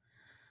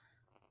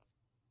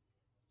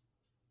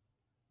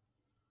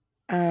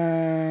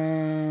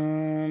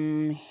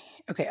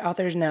 Okay,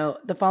 author's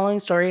note. The following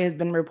story has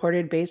been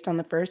reported based on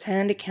the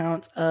first-hand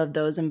accounts of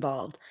those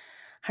involved.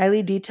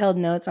 Highly detailed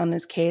notes on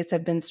this case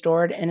have been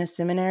stored in a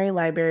seminary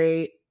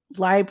library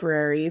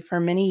for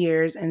many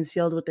years and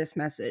sealed with this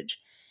message.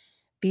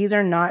 These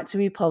are not to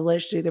be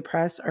published through the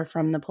press or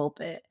from the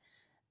pulpit.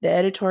 The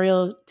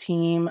editorial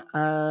team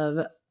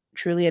of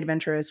Truly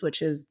Adventurous,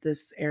 which is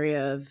this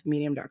area of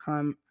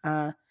medium.com,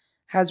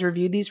 has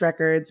reviewed these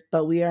records,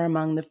 but we are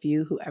among the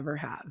few who ever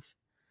have.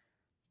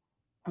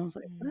 I was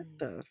like, what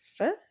the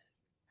fuck?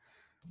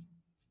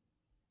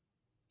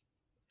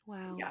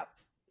 Wow. Yeah.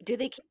 Do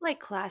they keep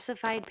like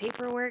classified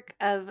paperwork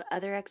of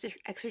other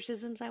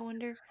exorcisms, I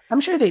wonder?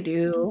 I'm sure they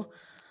do.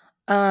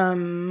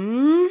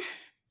 The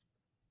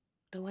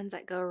ones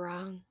that go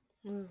wrong.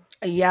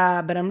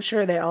 Yeah, but I'm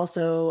sure they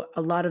also,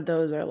 a lot of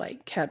those are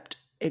like kept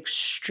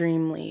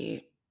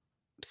extremely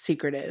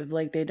secretive.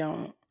 Like, they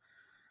don't,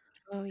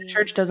 the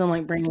church doesn't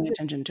like bringing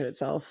attention to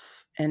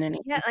itself in any.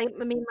 Yeah, I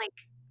mean,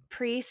 like,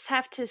 priests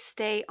have to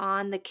stay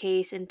on the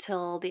case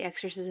until the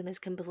exorcism is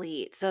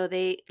complete. So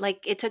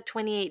it took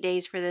 28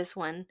 days for this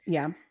one.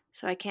 Yeah.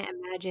 So I can't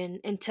imagine,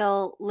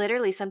 until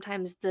literally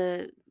sometimes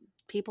the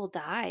people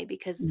die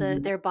because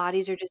their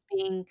bodies are just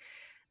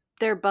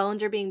their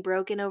bones are being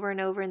broken over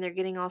and over, and they're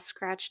getting all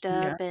scratched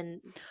up and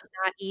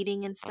not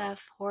eating and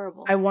stuff.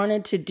 Horrible. I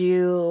wanted to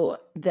do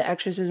the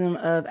exorcism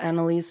of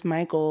Annalise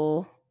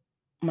Michaels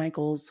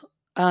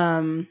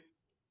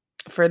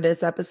for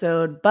this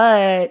episode,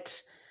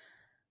 but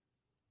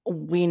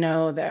we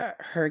know that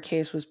her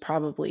case was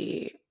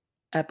probably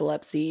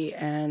epilepsy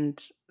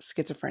and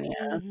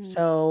schizophrenia.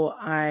 So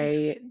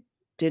I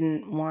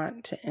didn't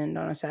want to end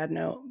on a sad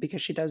note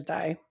because she does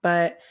die.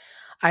 But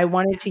I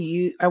wanted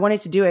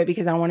to do it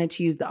because I wanted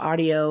to use the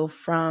audio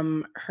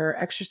from her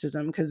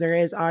exorcism, because there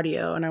is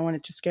audio, and I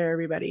wanted to scare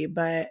everybody,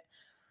 but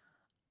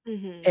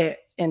it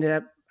ended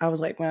up, I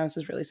was like, well, this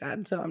is really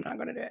sad, so I'm not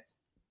going to do it.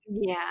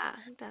 Yeah,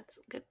 that's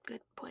a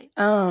good point.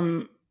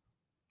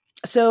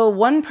 So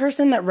one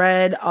person that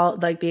read all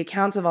the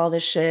accounts of all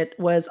this shit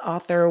was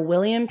author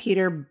William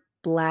Peter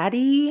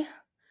Blatty.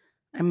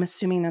 I'm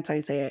assuming that's how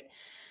you say it.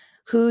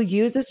 who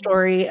used the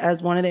story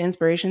as one of the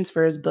inspirations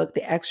for his book,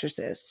 The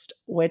Exorcist,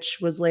 which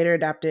was later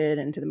adapted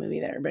into the movie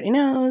that everybody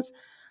knows.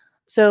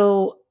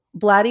 So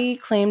Blatty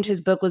claimed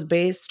his book was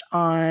based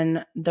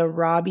on the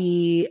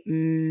Robbie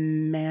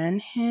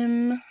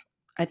Manhim,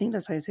 I think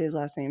that's how you say his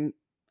last name,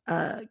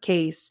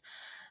 case.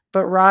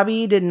 But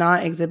Robbie did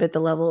not exhibit the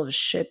level of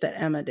shit that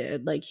Emma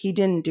did. Like, he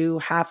didn't do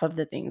half of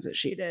the things that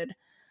she did.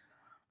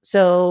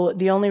 So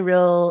the only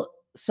real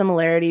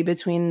similarity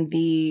between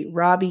the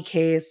Robbie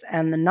case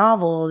and the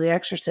novel, The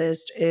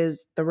Exorcist,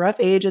 is the rough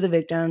age of the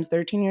victims,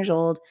 13 years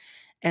old,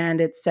 and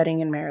its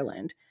setting in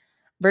Maryland.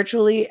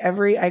 Virtually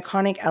every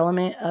iconic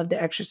element of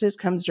The Exorcist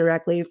comes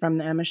directly from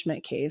the Emma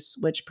Schmidt case,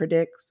 which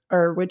predates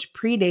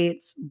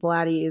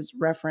Blatty's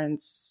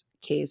reference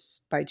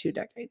case by 2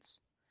 decades.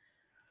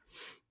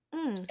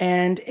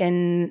 And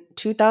in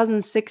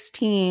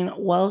 2016,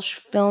 Welsh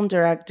film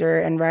director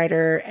and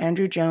writer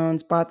Andrew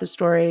Jones brought the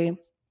story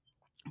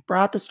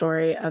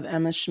of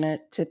Emma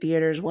Schmidt to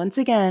theaters once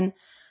again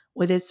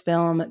with his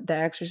film The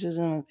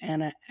Exorcism of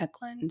Anna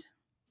Eklund.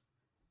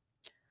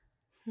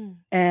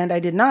 And I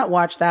did not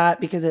watch that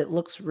because it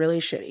looks really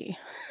shitty.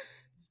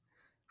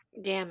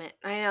 Damn it.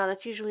 I know,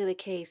 that's usually the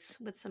case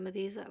with some of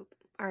these that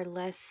are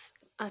less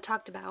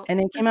talked about. And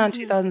it came out in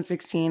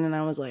 2016, and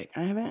I was like,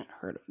 I haven't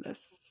heard of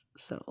this,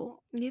 so.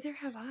 Neither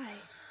have I.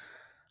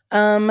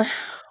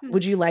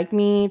 Would you like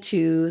me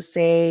to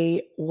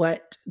say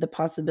what the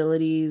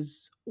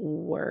possibilities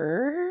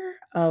were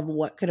of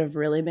what could have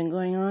really been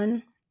going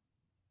on?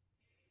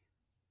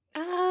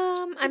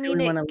 I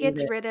mean, it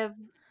gets rid of.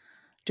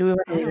 Do we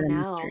want to I leave it don't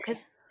a know, mystery?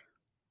 because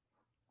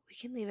we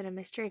can leave it a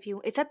mystery if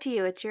you. It's up to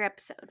you. It's your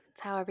episode. It's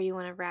however you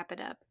want to wrap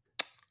it up.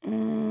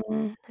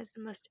 Has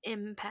the most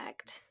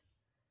impact.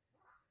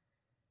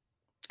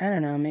 I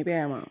don't know. Maybe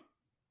I won't.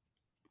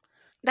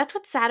 That's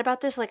what's sad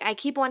about this. Like, I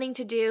keep wanting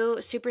to do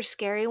super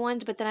scary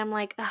ones, but then I'm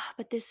like,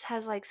 but this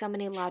has like so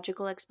many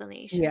logical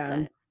explanations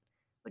that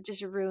would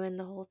just ruin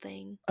the whole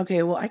thing.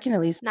 Okay, well, I can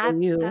at least tell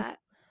you. That.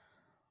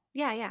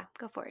 Yeah,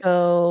 go for it.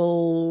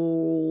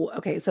 So,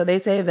 okay, so they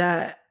say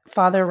that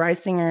Father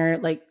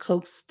Reisinger like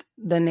coaxed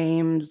the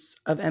names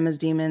of Emma's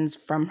demons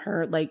from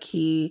her, like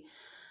he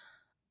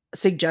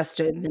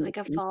suggested, like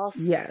a false.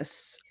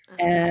 Yes,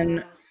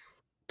 and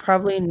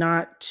probably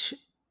not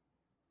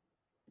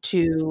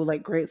to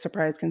like great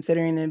surprise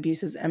considering the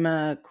abuses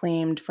Emma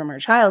claimed from her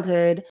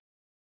childhood.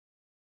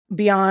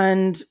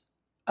 Beyond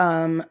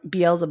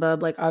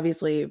Beelzebub, like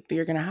obviously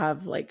you're gonna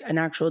have like an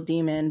actual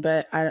demon,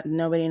 but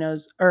nobody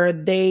knows, or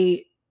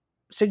they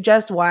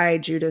suggest why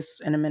Judas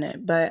in a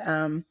minute. But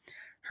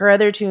her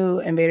other 2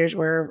 invaders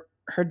were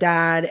her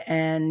dad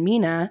and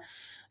Mina.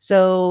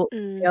 So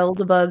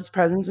Beelzebub's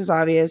presence is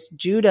obvious.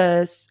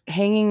 Judas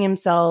hanging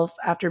himself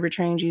after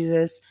betraying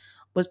Jesus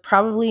was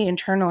probably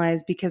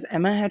internalized because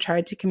Emma had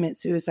tried to commit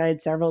suicide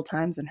several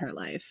times in her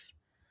life.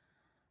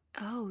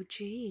 Oh,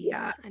 geez.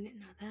 Yeah. I didn't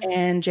know that.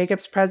 And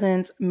Jacob's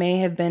presence may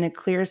have been a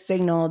clear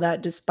signal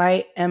that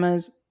despite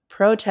Emma's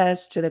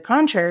protest to the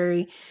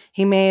contrary,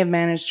 he may have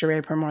managed to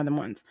rape her more than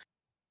once.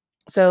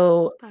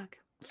 So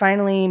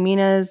finally,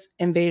 Mina's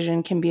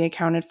invasion can be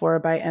accounted for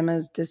by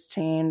Emma's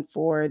disdain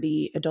for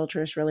the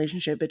adulterous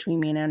relationship between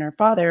Mina and her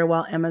father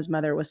while Emma's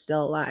mother was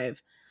still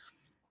alive.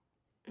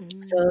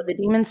 So the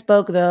demon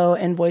spoke, though,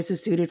 in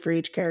voices suited for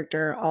each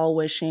character, all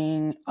wish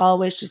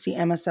to see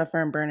Emma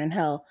suffer and burn in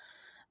hell.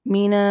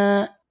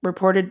 Mina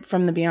reported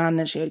from the beyond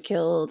that she had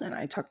killed, and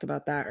I talked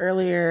about that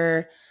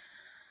earlier,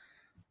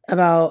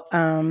 about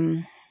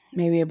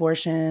maybe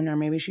abortion, or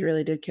maybe she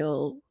really did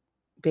kill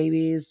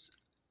babies.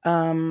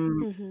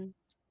 And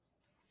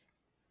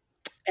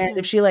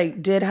if she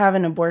like did have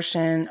an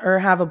abortion or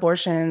have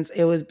abortions,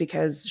 it was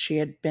because she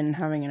had been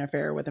having an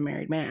affair with a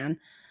married man.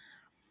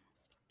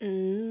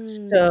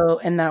 So,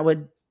 and that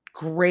would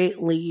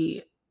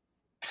greatly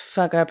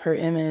fuck up her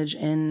image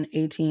in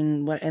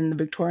the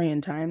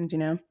Victorian times, you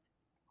know?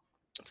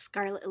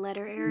 Scarlet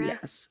Letter era.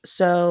 Yes.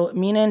 So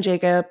Mina and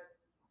Jacob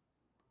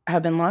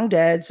have been long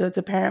dead, so it's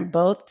apparent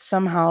both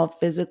somehow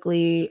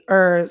physically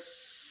or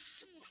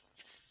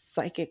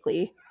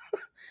psychically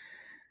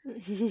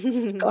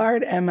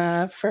scarred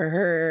Emma for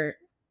her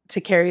to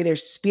carry their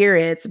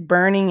spirits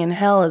burning in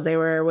hell as they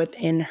were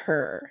within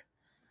her.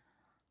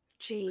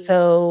 Jeez.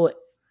 So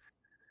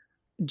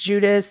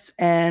Judas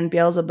and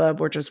Beelzebub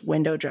were just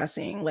window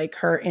dressing. Like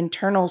her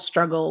internal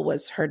struggle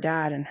was her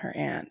dad and her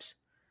aunt.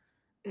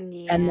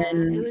 Yeah, and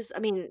then it was, I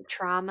mean,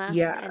 trauma,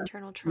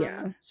 internal trauma.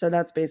 Yeah. So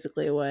that's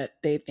basically what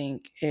they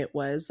think it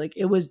was. Like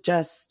it was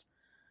just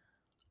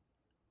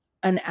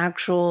an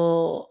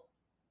actual,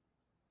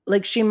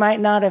 like she might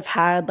not have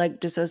had like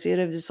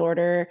dissociative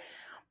disorder,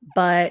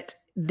 but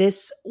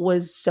this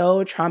was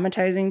so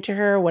traumatizing to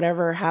her,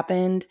 whatever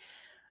happened.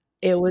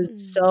 It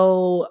was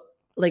so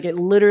like it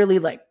literally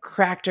like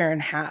cracked her in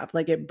half.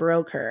 Like it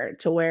broke her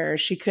to where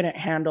she couldn't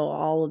handle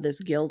all of this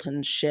guilt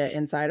and shit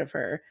inside of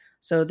her.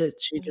 So that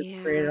she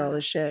just created all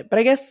this shit. But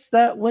I guess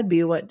that would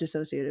be what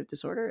dissociative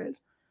disorder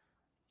is.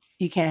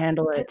 You can't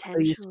handle it, so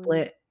you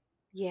split.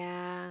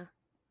 Yeah.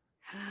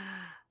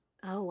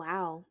 Oh,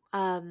 wow.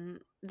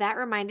 that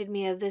reminded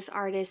me of this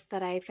artist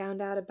that I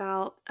found out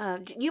about.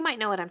 You might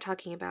know what I'm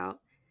talking about,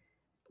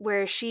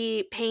 where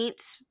she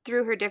paints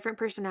through her different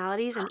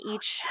personalities, and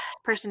each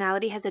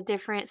personality has a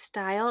different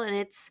style, and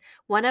it's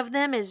one of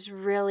them is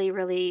really,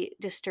 really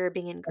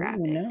disturbing and Oh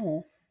graphic.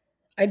 no.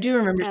 I do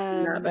remember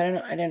seeing that, but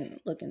Um, I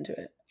didn't look into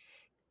it.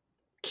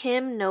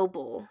 Kim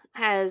Noble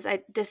has a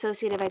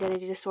dissociative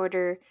identity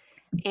disorder,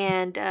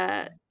 and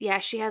yeah,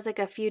 she has like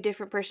a few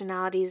different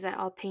personalities that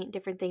all paint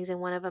different things, and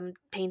one of them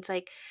paints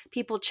like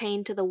people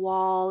chained to the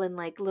wall and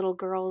like little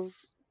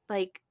girls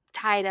like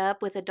tied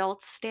up with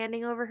adults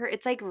standing over her.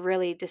 It's like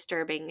really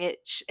disturbing.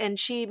 And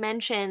she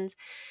mentions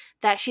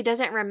that she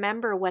doesn't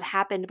remember what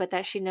happened, but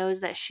that she knows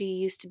that she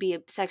used to be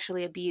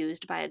sexually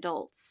abused by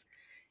adults.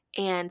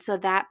 And so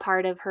that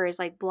part of her is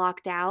like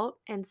blocked out.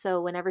 And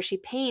so whenever she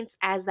paints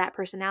as that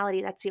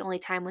personality, that's the only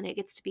time when it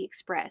gets to be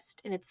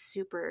expressed. And it's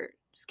super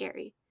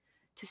scary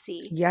to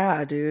see.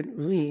 Yeah, dude.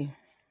 Ooh.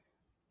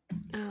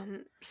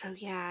 So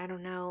yeah, I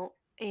don't know.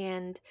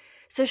 And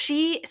so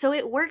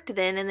it worked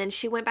then, and then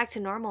she went back to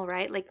normal,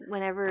 right? Like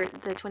whenever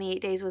the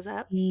 28 days was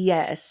up.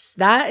 Yes,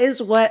 that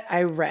is what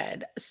I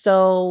read.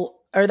 So,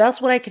 or that's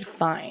what I could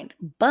find.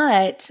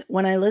 But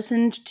when I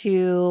listened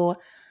to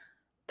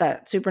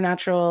that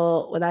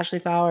Supernatural with Ashley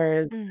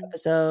Flowers Mm,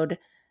 episode,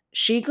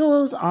 she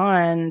goes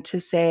on to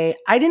say,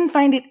 I didn't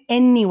find it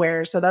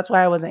anywhere. So that's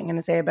why I wasn't going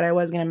to say it, but I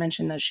was going to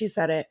mention that she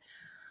said it.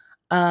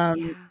 Um,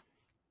 yeah.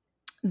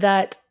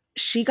 that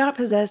she got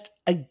possessed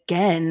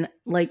again,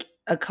 like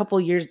a couple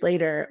years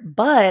later,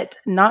 but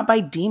not by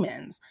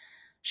demons.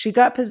 She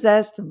got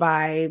possessed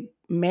by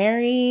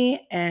Mary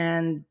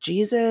and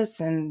Jesus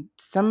and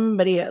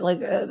somebody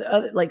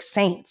like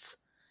saints.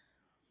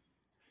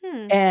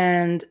 Hmm.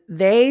 And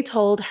they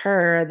told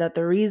her that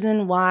the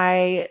reason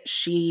why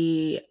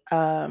she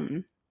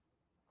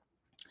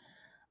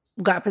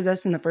got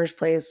possessed in the first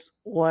place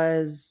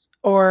was,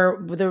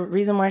 or the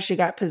reason why she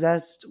got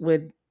possessed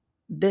with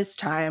this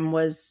time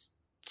was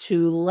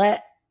to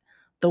let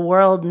the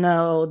world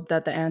know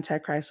that the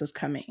Antichrist was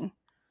coming.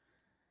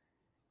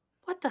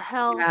 What the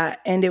hell? Yeah,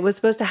 and it was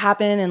supposed to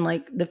happen in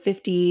like the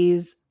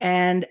 50s,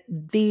 and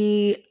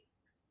the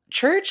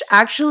church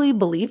actually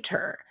believed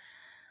her.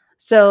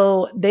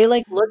 So they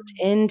like looked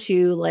Mm.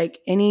 into like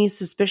any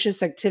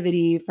suspicious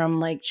activity from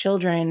like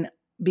children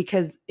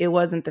because it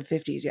wasn't the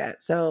 50s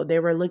yet. So they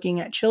were looking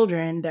at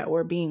children that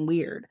were being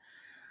weird.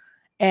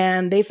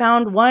 And they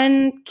found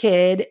one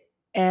kid,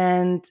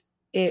 and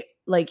it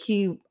like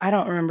he I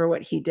don't remember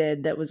what he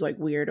did that was like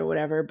weird or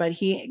whatever, but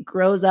he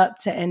grows up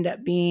to end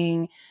up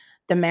being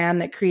the man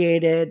that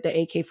created the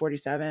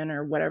AK-47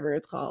 or whatever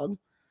it's called.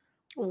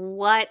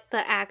 What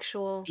the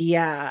actual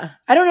Yeah.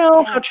 I don't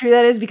know how heck? true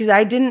that is because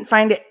I didn't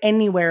find it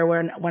anywhere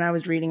when I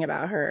was reading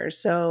about her.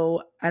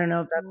 So I don't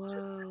know if that's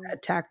just a Whoa.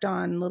 tacked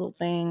on little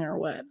thing or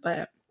what,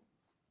 but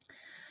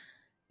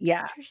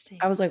yeah. I Interesting.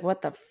 was like,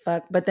 what the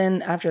fuck? But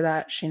then after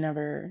that,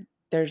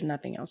 there's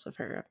nothing else of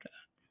her after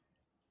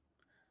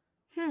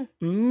Hmm. that.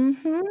 Hmm.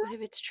 What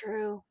if it's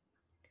true?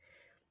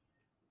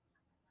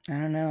 I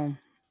don't know.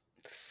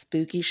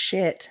 Spooky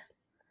shit.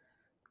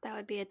 That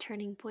would be a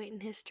turning point in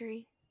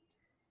history.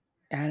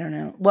 I don't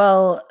know.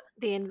 Well,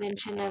 The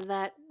invention of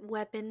that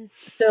weapon.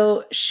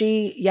 so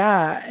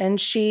yeah, and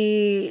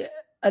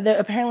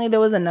apparently there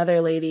was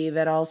another lady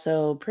that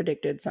also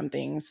predicted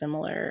something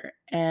similar,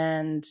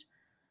 and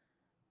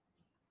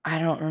I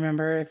don't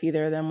remember if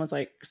either of them was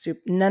like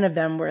none of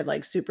them were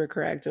like super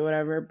correct or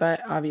whatever,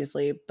 but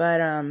obviously, but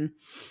Hmm.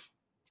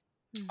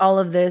 all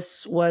of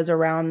this was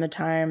around the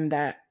time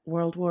that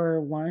World War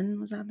One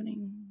was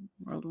happening,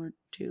 World War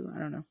Two, I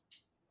don't know.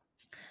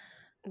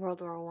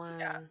 World War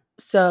Yeah. One.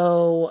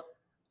 So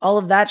all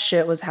of that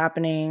shit was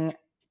happening,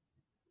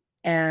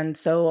 and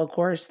so of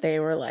course they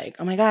were like,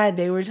 "Oh my god,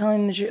 they were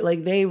telling the truth.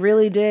 Like they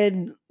really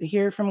did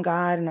hear from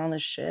God and all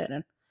this shit."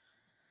 And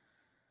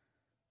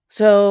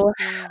so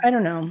Yeah. I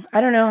don't know. I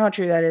don't know how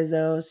true that is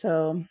though.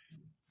 So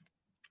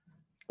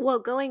Well,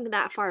 going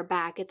that far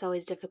back, it's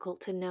always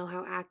difficult to know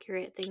how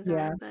accurate things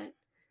yeah. are, but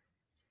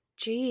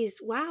geez,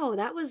 wow,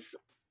 that was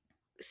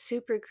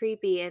super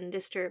creepy and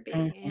disturbing,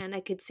 Mhm. and I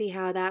could see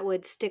how that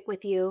would stick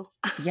with you.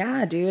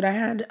 Yeah, dude, I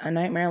had a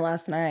nightmare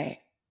last night.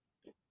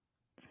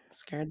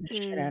 Scared the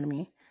shit Mm. out of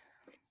me.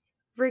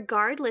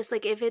 Regardless,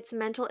 like if it's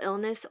mental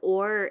illness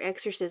or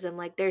exorcism,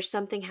 like there's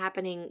something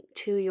happening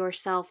to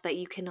yourself that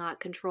you cannot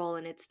control,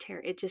 and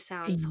it just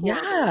sounds horrible.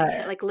 Like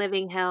Yeah, like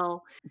living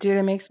hell. dude,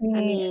 I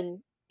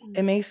mean,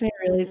 it makes me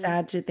really mm-mm.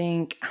 sad to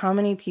think how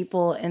many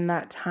people in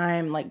that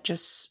time like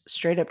just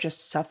straight up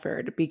just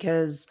suffered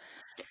because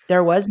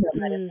there was no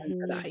medicine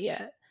for Mhm. that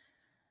yet.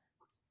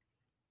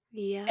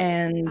 Yep.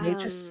 And they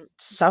just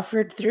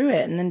suffered through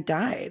it and then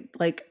died.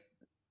 Like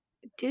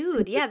Dude,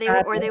 super yeah,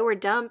 sad. they were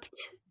dumped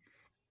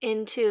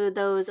into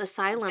those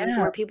asylums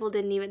Yeah. where people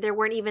didn't even there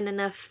weren't even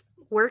enough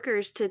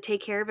workers to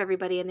take care of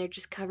everybody, and they're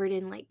just covered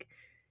in like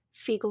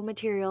fecal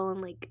material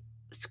and like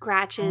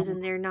scratches,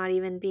 and they're not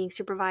even being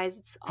supervised.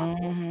 It's awful.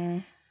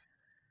 Mhm.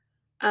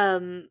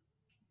 Um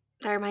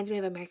that reminds me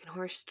of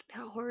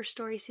Horror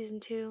Story season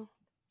 2,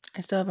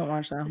 I still haven't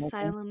watched that whole thing.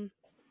 Asylum.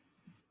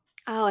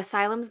 Oh,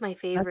 Asylum's my That's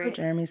what favorite.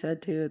 Jeremy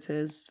said too. It's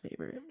his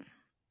favorite.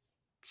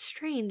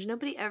 Strange.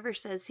 Nobody ever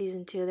says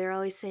season 2. They're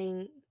always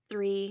saying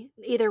 3.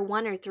 Either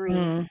 1 or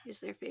 3 is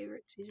their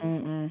favorite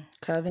season.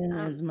 Coven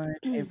Um, is my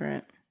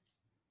favorite.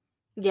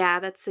 yeah,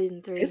 that's season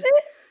Is 3.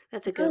 it?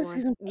 That's I a thought it good was one.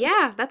 season 4.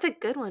 Yeah, that's a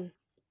good one.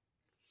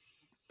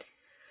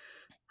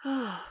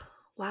 Oh,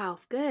 wow.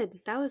 Good.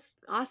 That was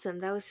awesome.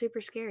 That was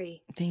super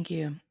scary. Thank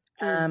you.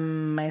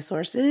 Mm. My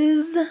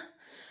sources: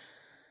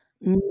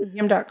 Mm-hmm.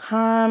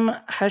 medium.com,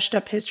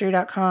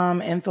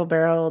 husheduphistory.com,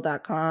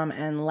 infobarrel.com,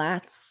 and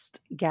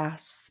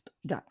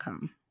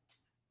lastgasp.com.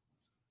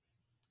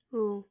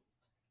 Ooh,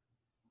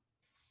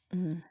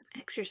 Mm,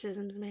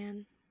 exorcisms,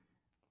 man.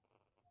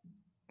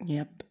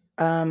 yep.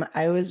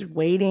 I was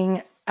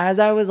waiting as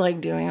I was like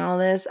doing all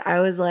this. I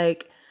was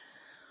like,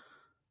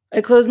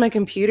 I closed my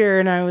computer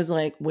and I was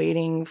like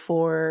waiting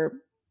for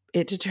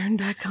it to turn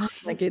back on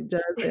like it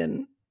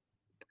doesn't.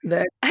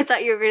 The I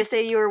thought you were going to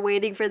say you were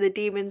waiting for the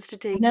demons to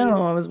take No, you.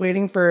 I was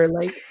waiting for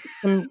like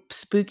some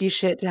spooky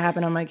shit to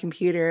happen on my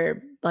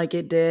computer like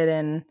it did,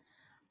 and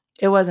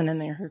it wasn't in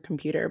her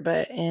computer,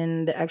 but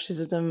in The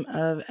Exorcism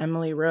of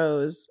Emily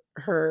Rose,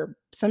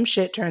 some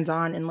shit turns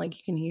on and like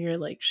you can hear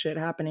like shit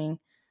happening.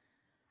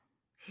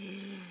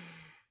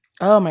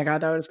 Oh my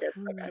god, that would scare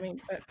the fuck out of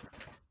me. But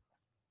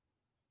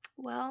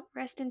Well,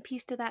 rest in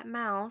peace to that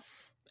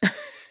mouse.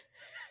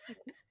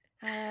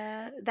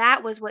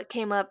 That was what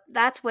came up.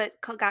 That's what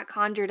got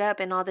conjured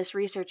up in all this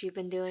research you've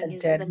been a doing.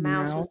 Is the dead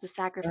mouse was mouse. the Fuck.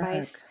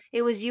 sacrifice?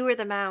 It was you or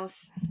the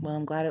mouse. Well,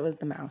 I'm glad it was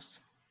the mouse.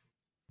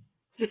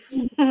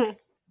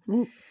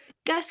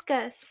 Gus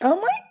Gus.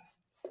 Oh my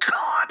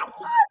god,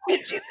 what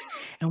did you?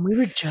 And we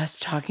were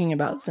just talking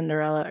about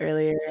Cinderella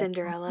earlier.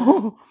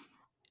 Cinderella.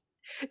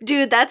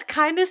 Dude, that's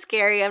kind of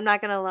scary. I'm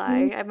not gonna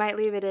lie. I might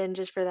leave it in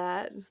just for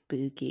that.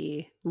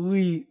 Spooky.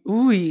 Ooh,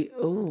 ooh,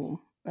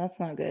 ooh. That's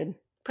not good.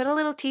 Put a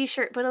little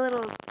t-shirt. Put a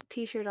little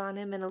t-shirt on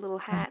him and a little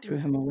I hat threw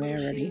and him away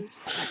little already.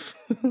 shoes.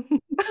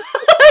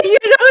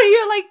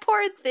 You're like,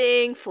 poor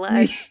thing,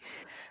 Fleck.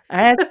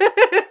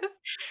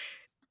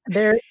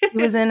 He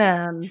was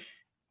in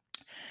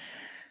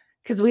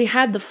because we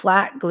had the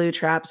flat glue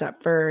traps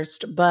at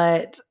first,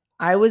 but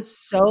I was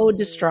so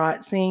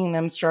distraught seeing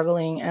them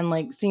struggling and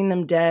like seeing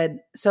them dead.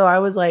 So I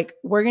was like,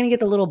 we're gonna get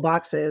the little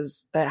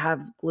boxes that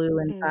have glue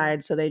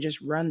inside, so they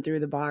just run through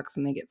the box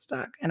and they get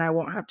stuck, and I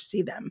won't have to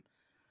see them.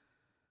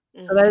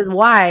 So that is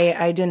why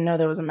I didn't know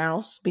there was a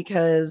mouse,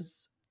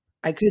 because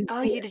I couldn't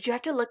Oh, see it. did you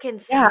have to look Yeah, I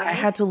inside?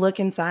 had to look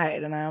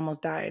inside and I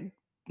almost died.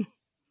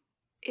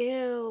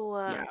 Ew.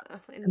 Yeah.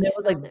 And And you there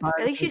was like smelled it. bugs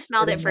At least you and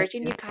smelled shit it in there first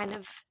and too. you kind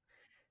of.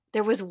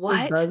 There was There's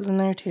what? bugs in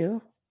there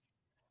too.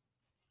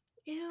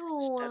 Stuck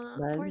Ew.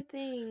 Poor bugs.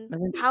 thing.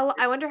 Nothing.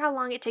 I wonder how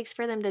long it takes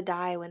for them to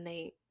die when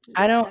they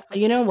I get don't, stuck with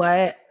you that know stuff.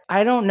 what?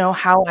 I don't know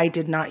how I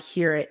did not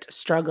hear it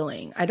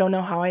struggling. I don't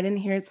know how I didn't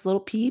hear its little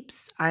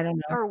peeps. I don't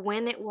know. Or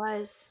when it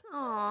was.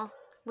 Aw. Yeah,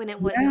 When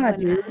that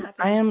dude. I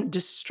happened. am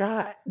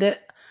distraught. That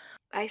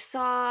I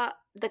saw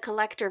The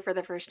Collector for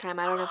the first time.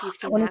 I don't know if you've I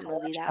seen wanted that to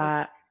movie. watch That was.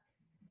 that.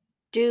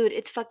 Dude,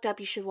 it's fucked up.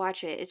 You should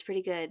watch it. It's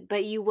pretty good.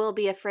 But you will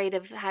be afraid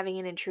of having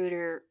an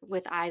intruder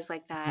with eyes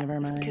like that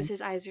Never because mind.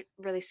 his eyes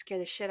really scare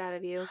the shit out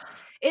of you.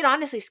 It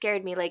honestly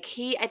scared me. Like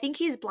I think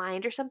he's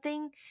blind or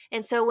something.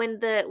 And so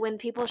when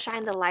people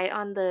shine the light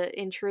on the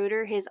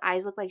intruder, his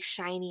eyes look like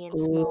shiny and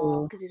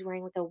small Ooh, because he's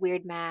wearing like a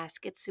weird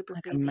mask. It's super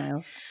like a creepy.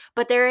 mouse.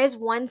 But there is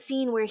one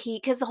scene where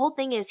because the whole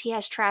thing is he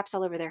has traps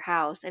all over their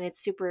house and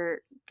it's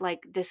super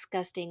like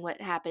disgusting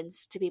what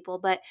happens to people.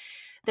 But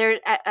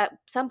there at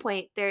some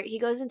point there he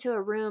goes into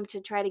a room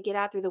to try to get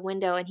out through the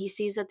window and he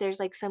sees that there's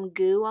like some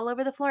goo all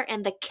over the floor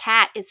and the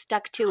cat is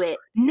stuck to it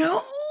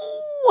No.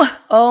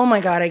 Oh my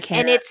god, I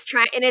can't. and it's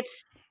trying and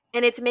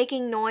it's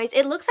making noise.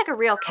 It looks like a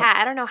real cat.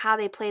 I don't know how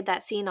they played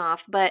that scene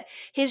off, but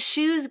his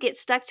shoes get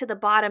stuck to the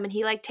bottom and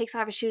he like takes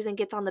off his shoes and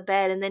gets on the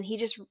bed and then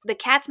the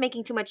cat's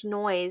making too much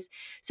noise.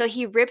 So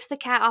he rips the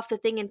cat off the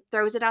thing and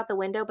throws it out the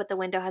window, but the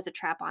window has a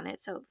trap on it,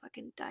 so it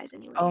fucking dies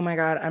anyway. Oh my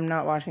god, I'm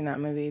not watching that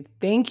movie.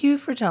 Thank you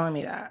for telling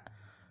me that.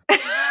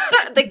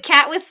 The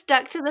cat was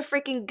stuck to the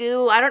freaking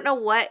goo. I don't know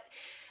what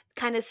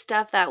kind of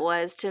stuff that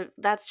was.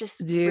 That's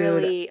just Dude,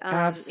 really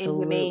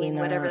absolutely inhumane,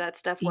 whatever not. that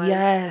stuff was.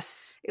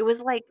 Yes. It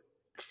was like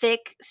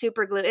thick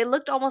super glue. It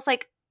looked almost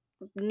like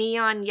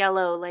neon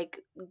yellow, like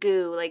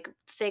goo, like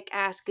thick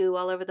ass goo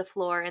all over the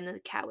floor, and the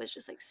cat was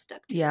just like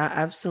stuck to Yeah, it.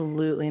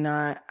 absolutely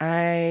not.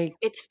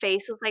 Its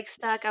face was like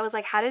stuck. I was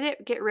like, how did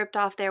it get ripped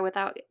off there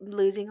without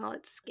losing all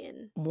its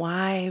skin?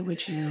 Why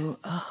would you?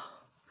 Oh,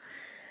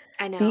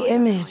 I know, the I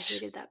image.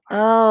 hated that part.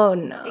 Oh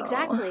no.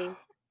 Exactly.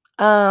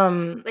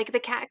 Um, Like the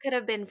cat could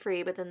have been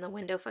free, but then the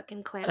window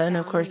fucking clamped and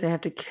of down course they and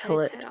have to cut kill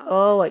its it. head off.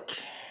 Oh, I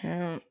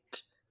can't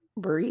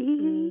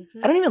breathe.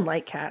 I don't even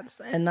like cats,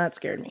 and that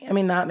scared me. I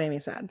mean, that made me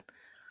sad.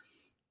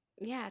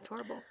 Yeah, it's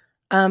horrible.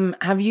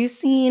 Have you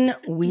seen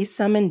We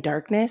Summon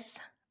Darkness?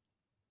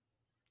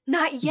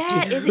 Not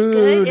yet. Dude, Is it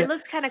good? It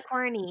looked kind of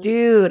corny.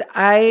 dude, Is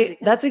it good?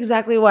 that's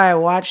exactly why I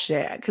watched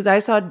it, because I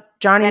saw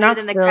Johnny Better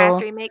than the Craft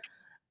Knoxville. remake?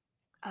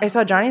 I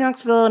saw Johnny Oh.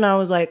 Knoxville and I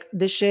was like,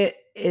 this shit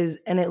is,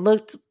 and it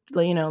looked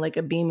like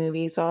a B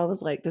movie. So I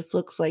was like, this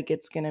looks like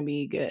it's going to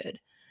be good.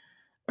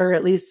 Or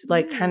at least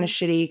like kind of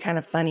shitty, kind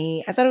of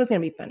funny. I thought it was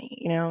going to be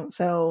funny,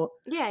 So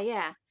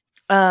Yeah.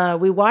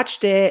 we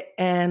watched it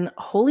and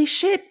holy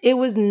shit, it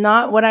was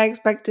not what I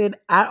expected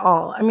at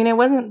all. I mean, it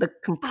wasn't the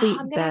complete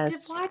I'm gonna have to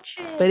best, watch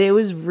it. but it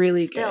was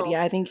really Still. good.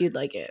 Yeah, I think you'd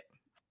like it.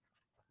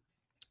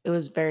 It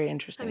was very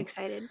interesting. I'm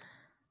excited.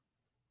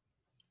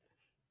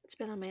 It's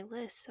been on my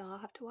list, so I'll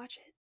have to watch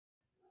it.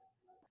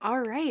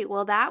 All right.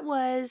 Well, that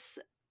was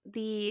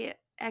The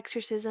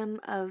Exorcism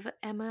of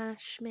Emma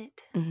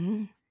Schmidt.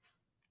 Mm-hmm.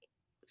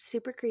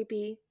 Super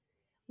creepy.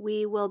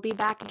 We will be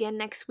back again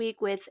next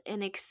week with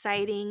an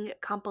exciting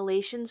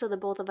compilation so the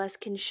both of us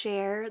can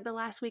share the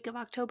last week of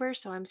October.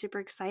 So I'm super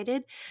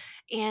excited.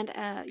 And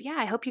yeah,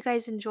 I hope you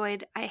guys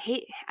enjoyed. I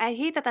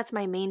hate that that's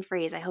my main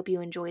phrase. I hope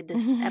you enjoyed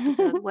this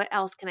episode. What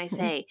else can I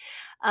say?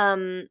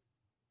 I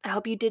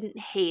hope you didn't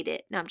hate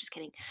it. No, I'm just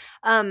kidding.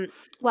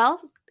 Well,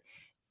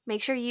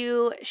 make sure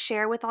you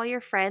share with all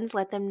your friends.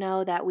 Let them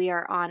know that we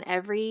are on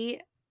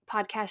every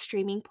podcast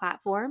streaming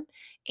platform,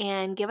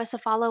 and give us a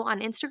follow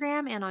on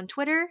Instagram and on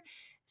Twitter.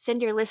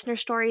 Send your listener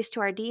stories to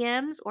our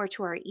DMs or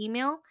to our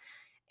email.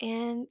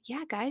 And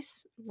yeah,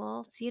 guys,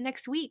 we'll see you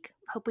next week.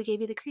 Hope we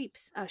gave you the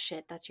creeps. Oh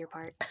shit, that's your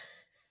part.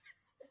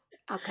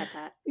 I'll cut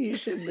that. You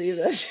should leave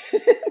that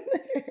shit in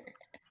there.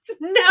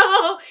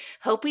 No!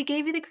 Hope we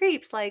gave you the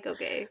creeps. Like,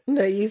 okay.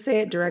 No, you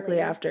say it directly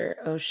Later. after.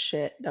 Oh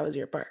shit, that was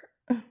your part.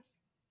 And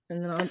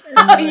then Oh,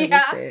 I yeah.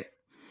 just say it.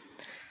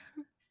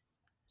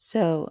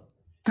 So,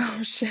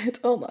 oh shit,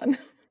 hold on.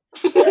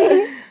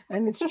 I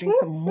need to drink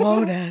some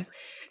water.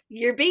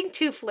 You're being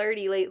too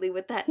flirty lately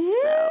with that.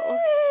 So,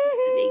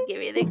 give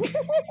me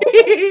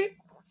the.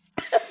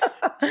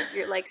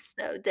 You're like,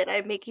 so did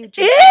I make you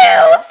just?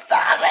 Ew!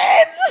 Stop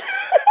it!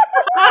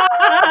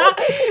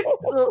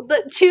 Well,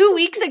 2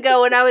 weeks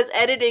ago when I was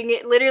editing,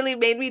 it literally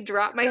made me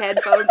drop my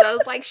headphones. I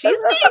was like, she's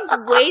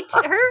being way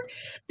too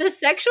the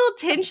sexual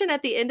tension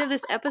at the end of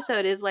this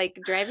episode is like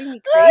driving me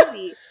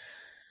crazy.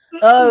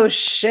 Oh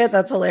shit,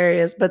 that's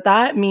hilarious. But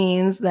that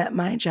means that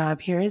my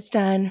job here is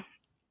done.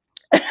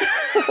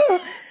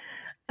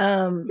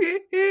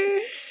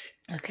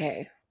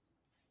 Okay.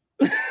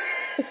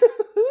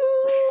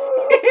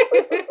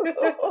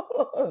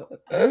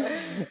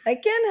 I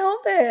can't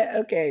help it.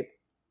 Okay.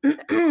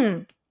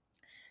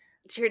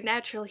 It's your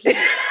natural heat.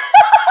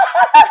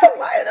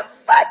 Why the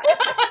fuck would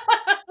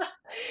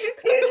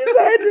you just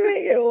had to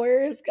make it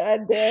worse,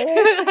 god damn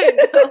it. I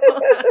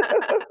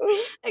know.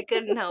 I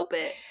couldn't help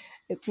it.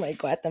 It's my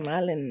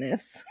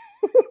Guatemalan-ness.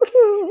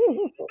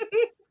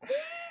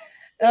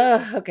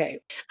 Okay.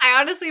 I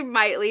honestly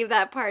might leave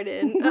that part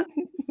in.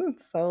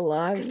 It's so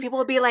long. Because people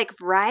will be like,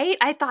 right?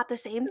 I thought the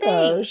same thing.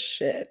 Oh,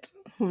 shit.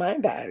 My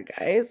bad,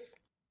 guys.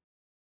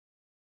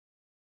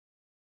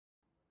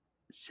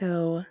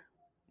 So,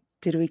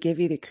 did we give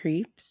you the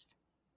creeps?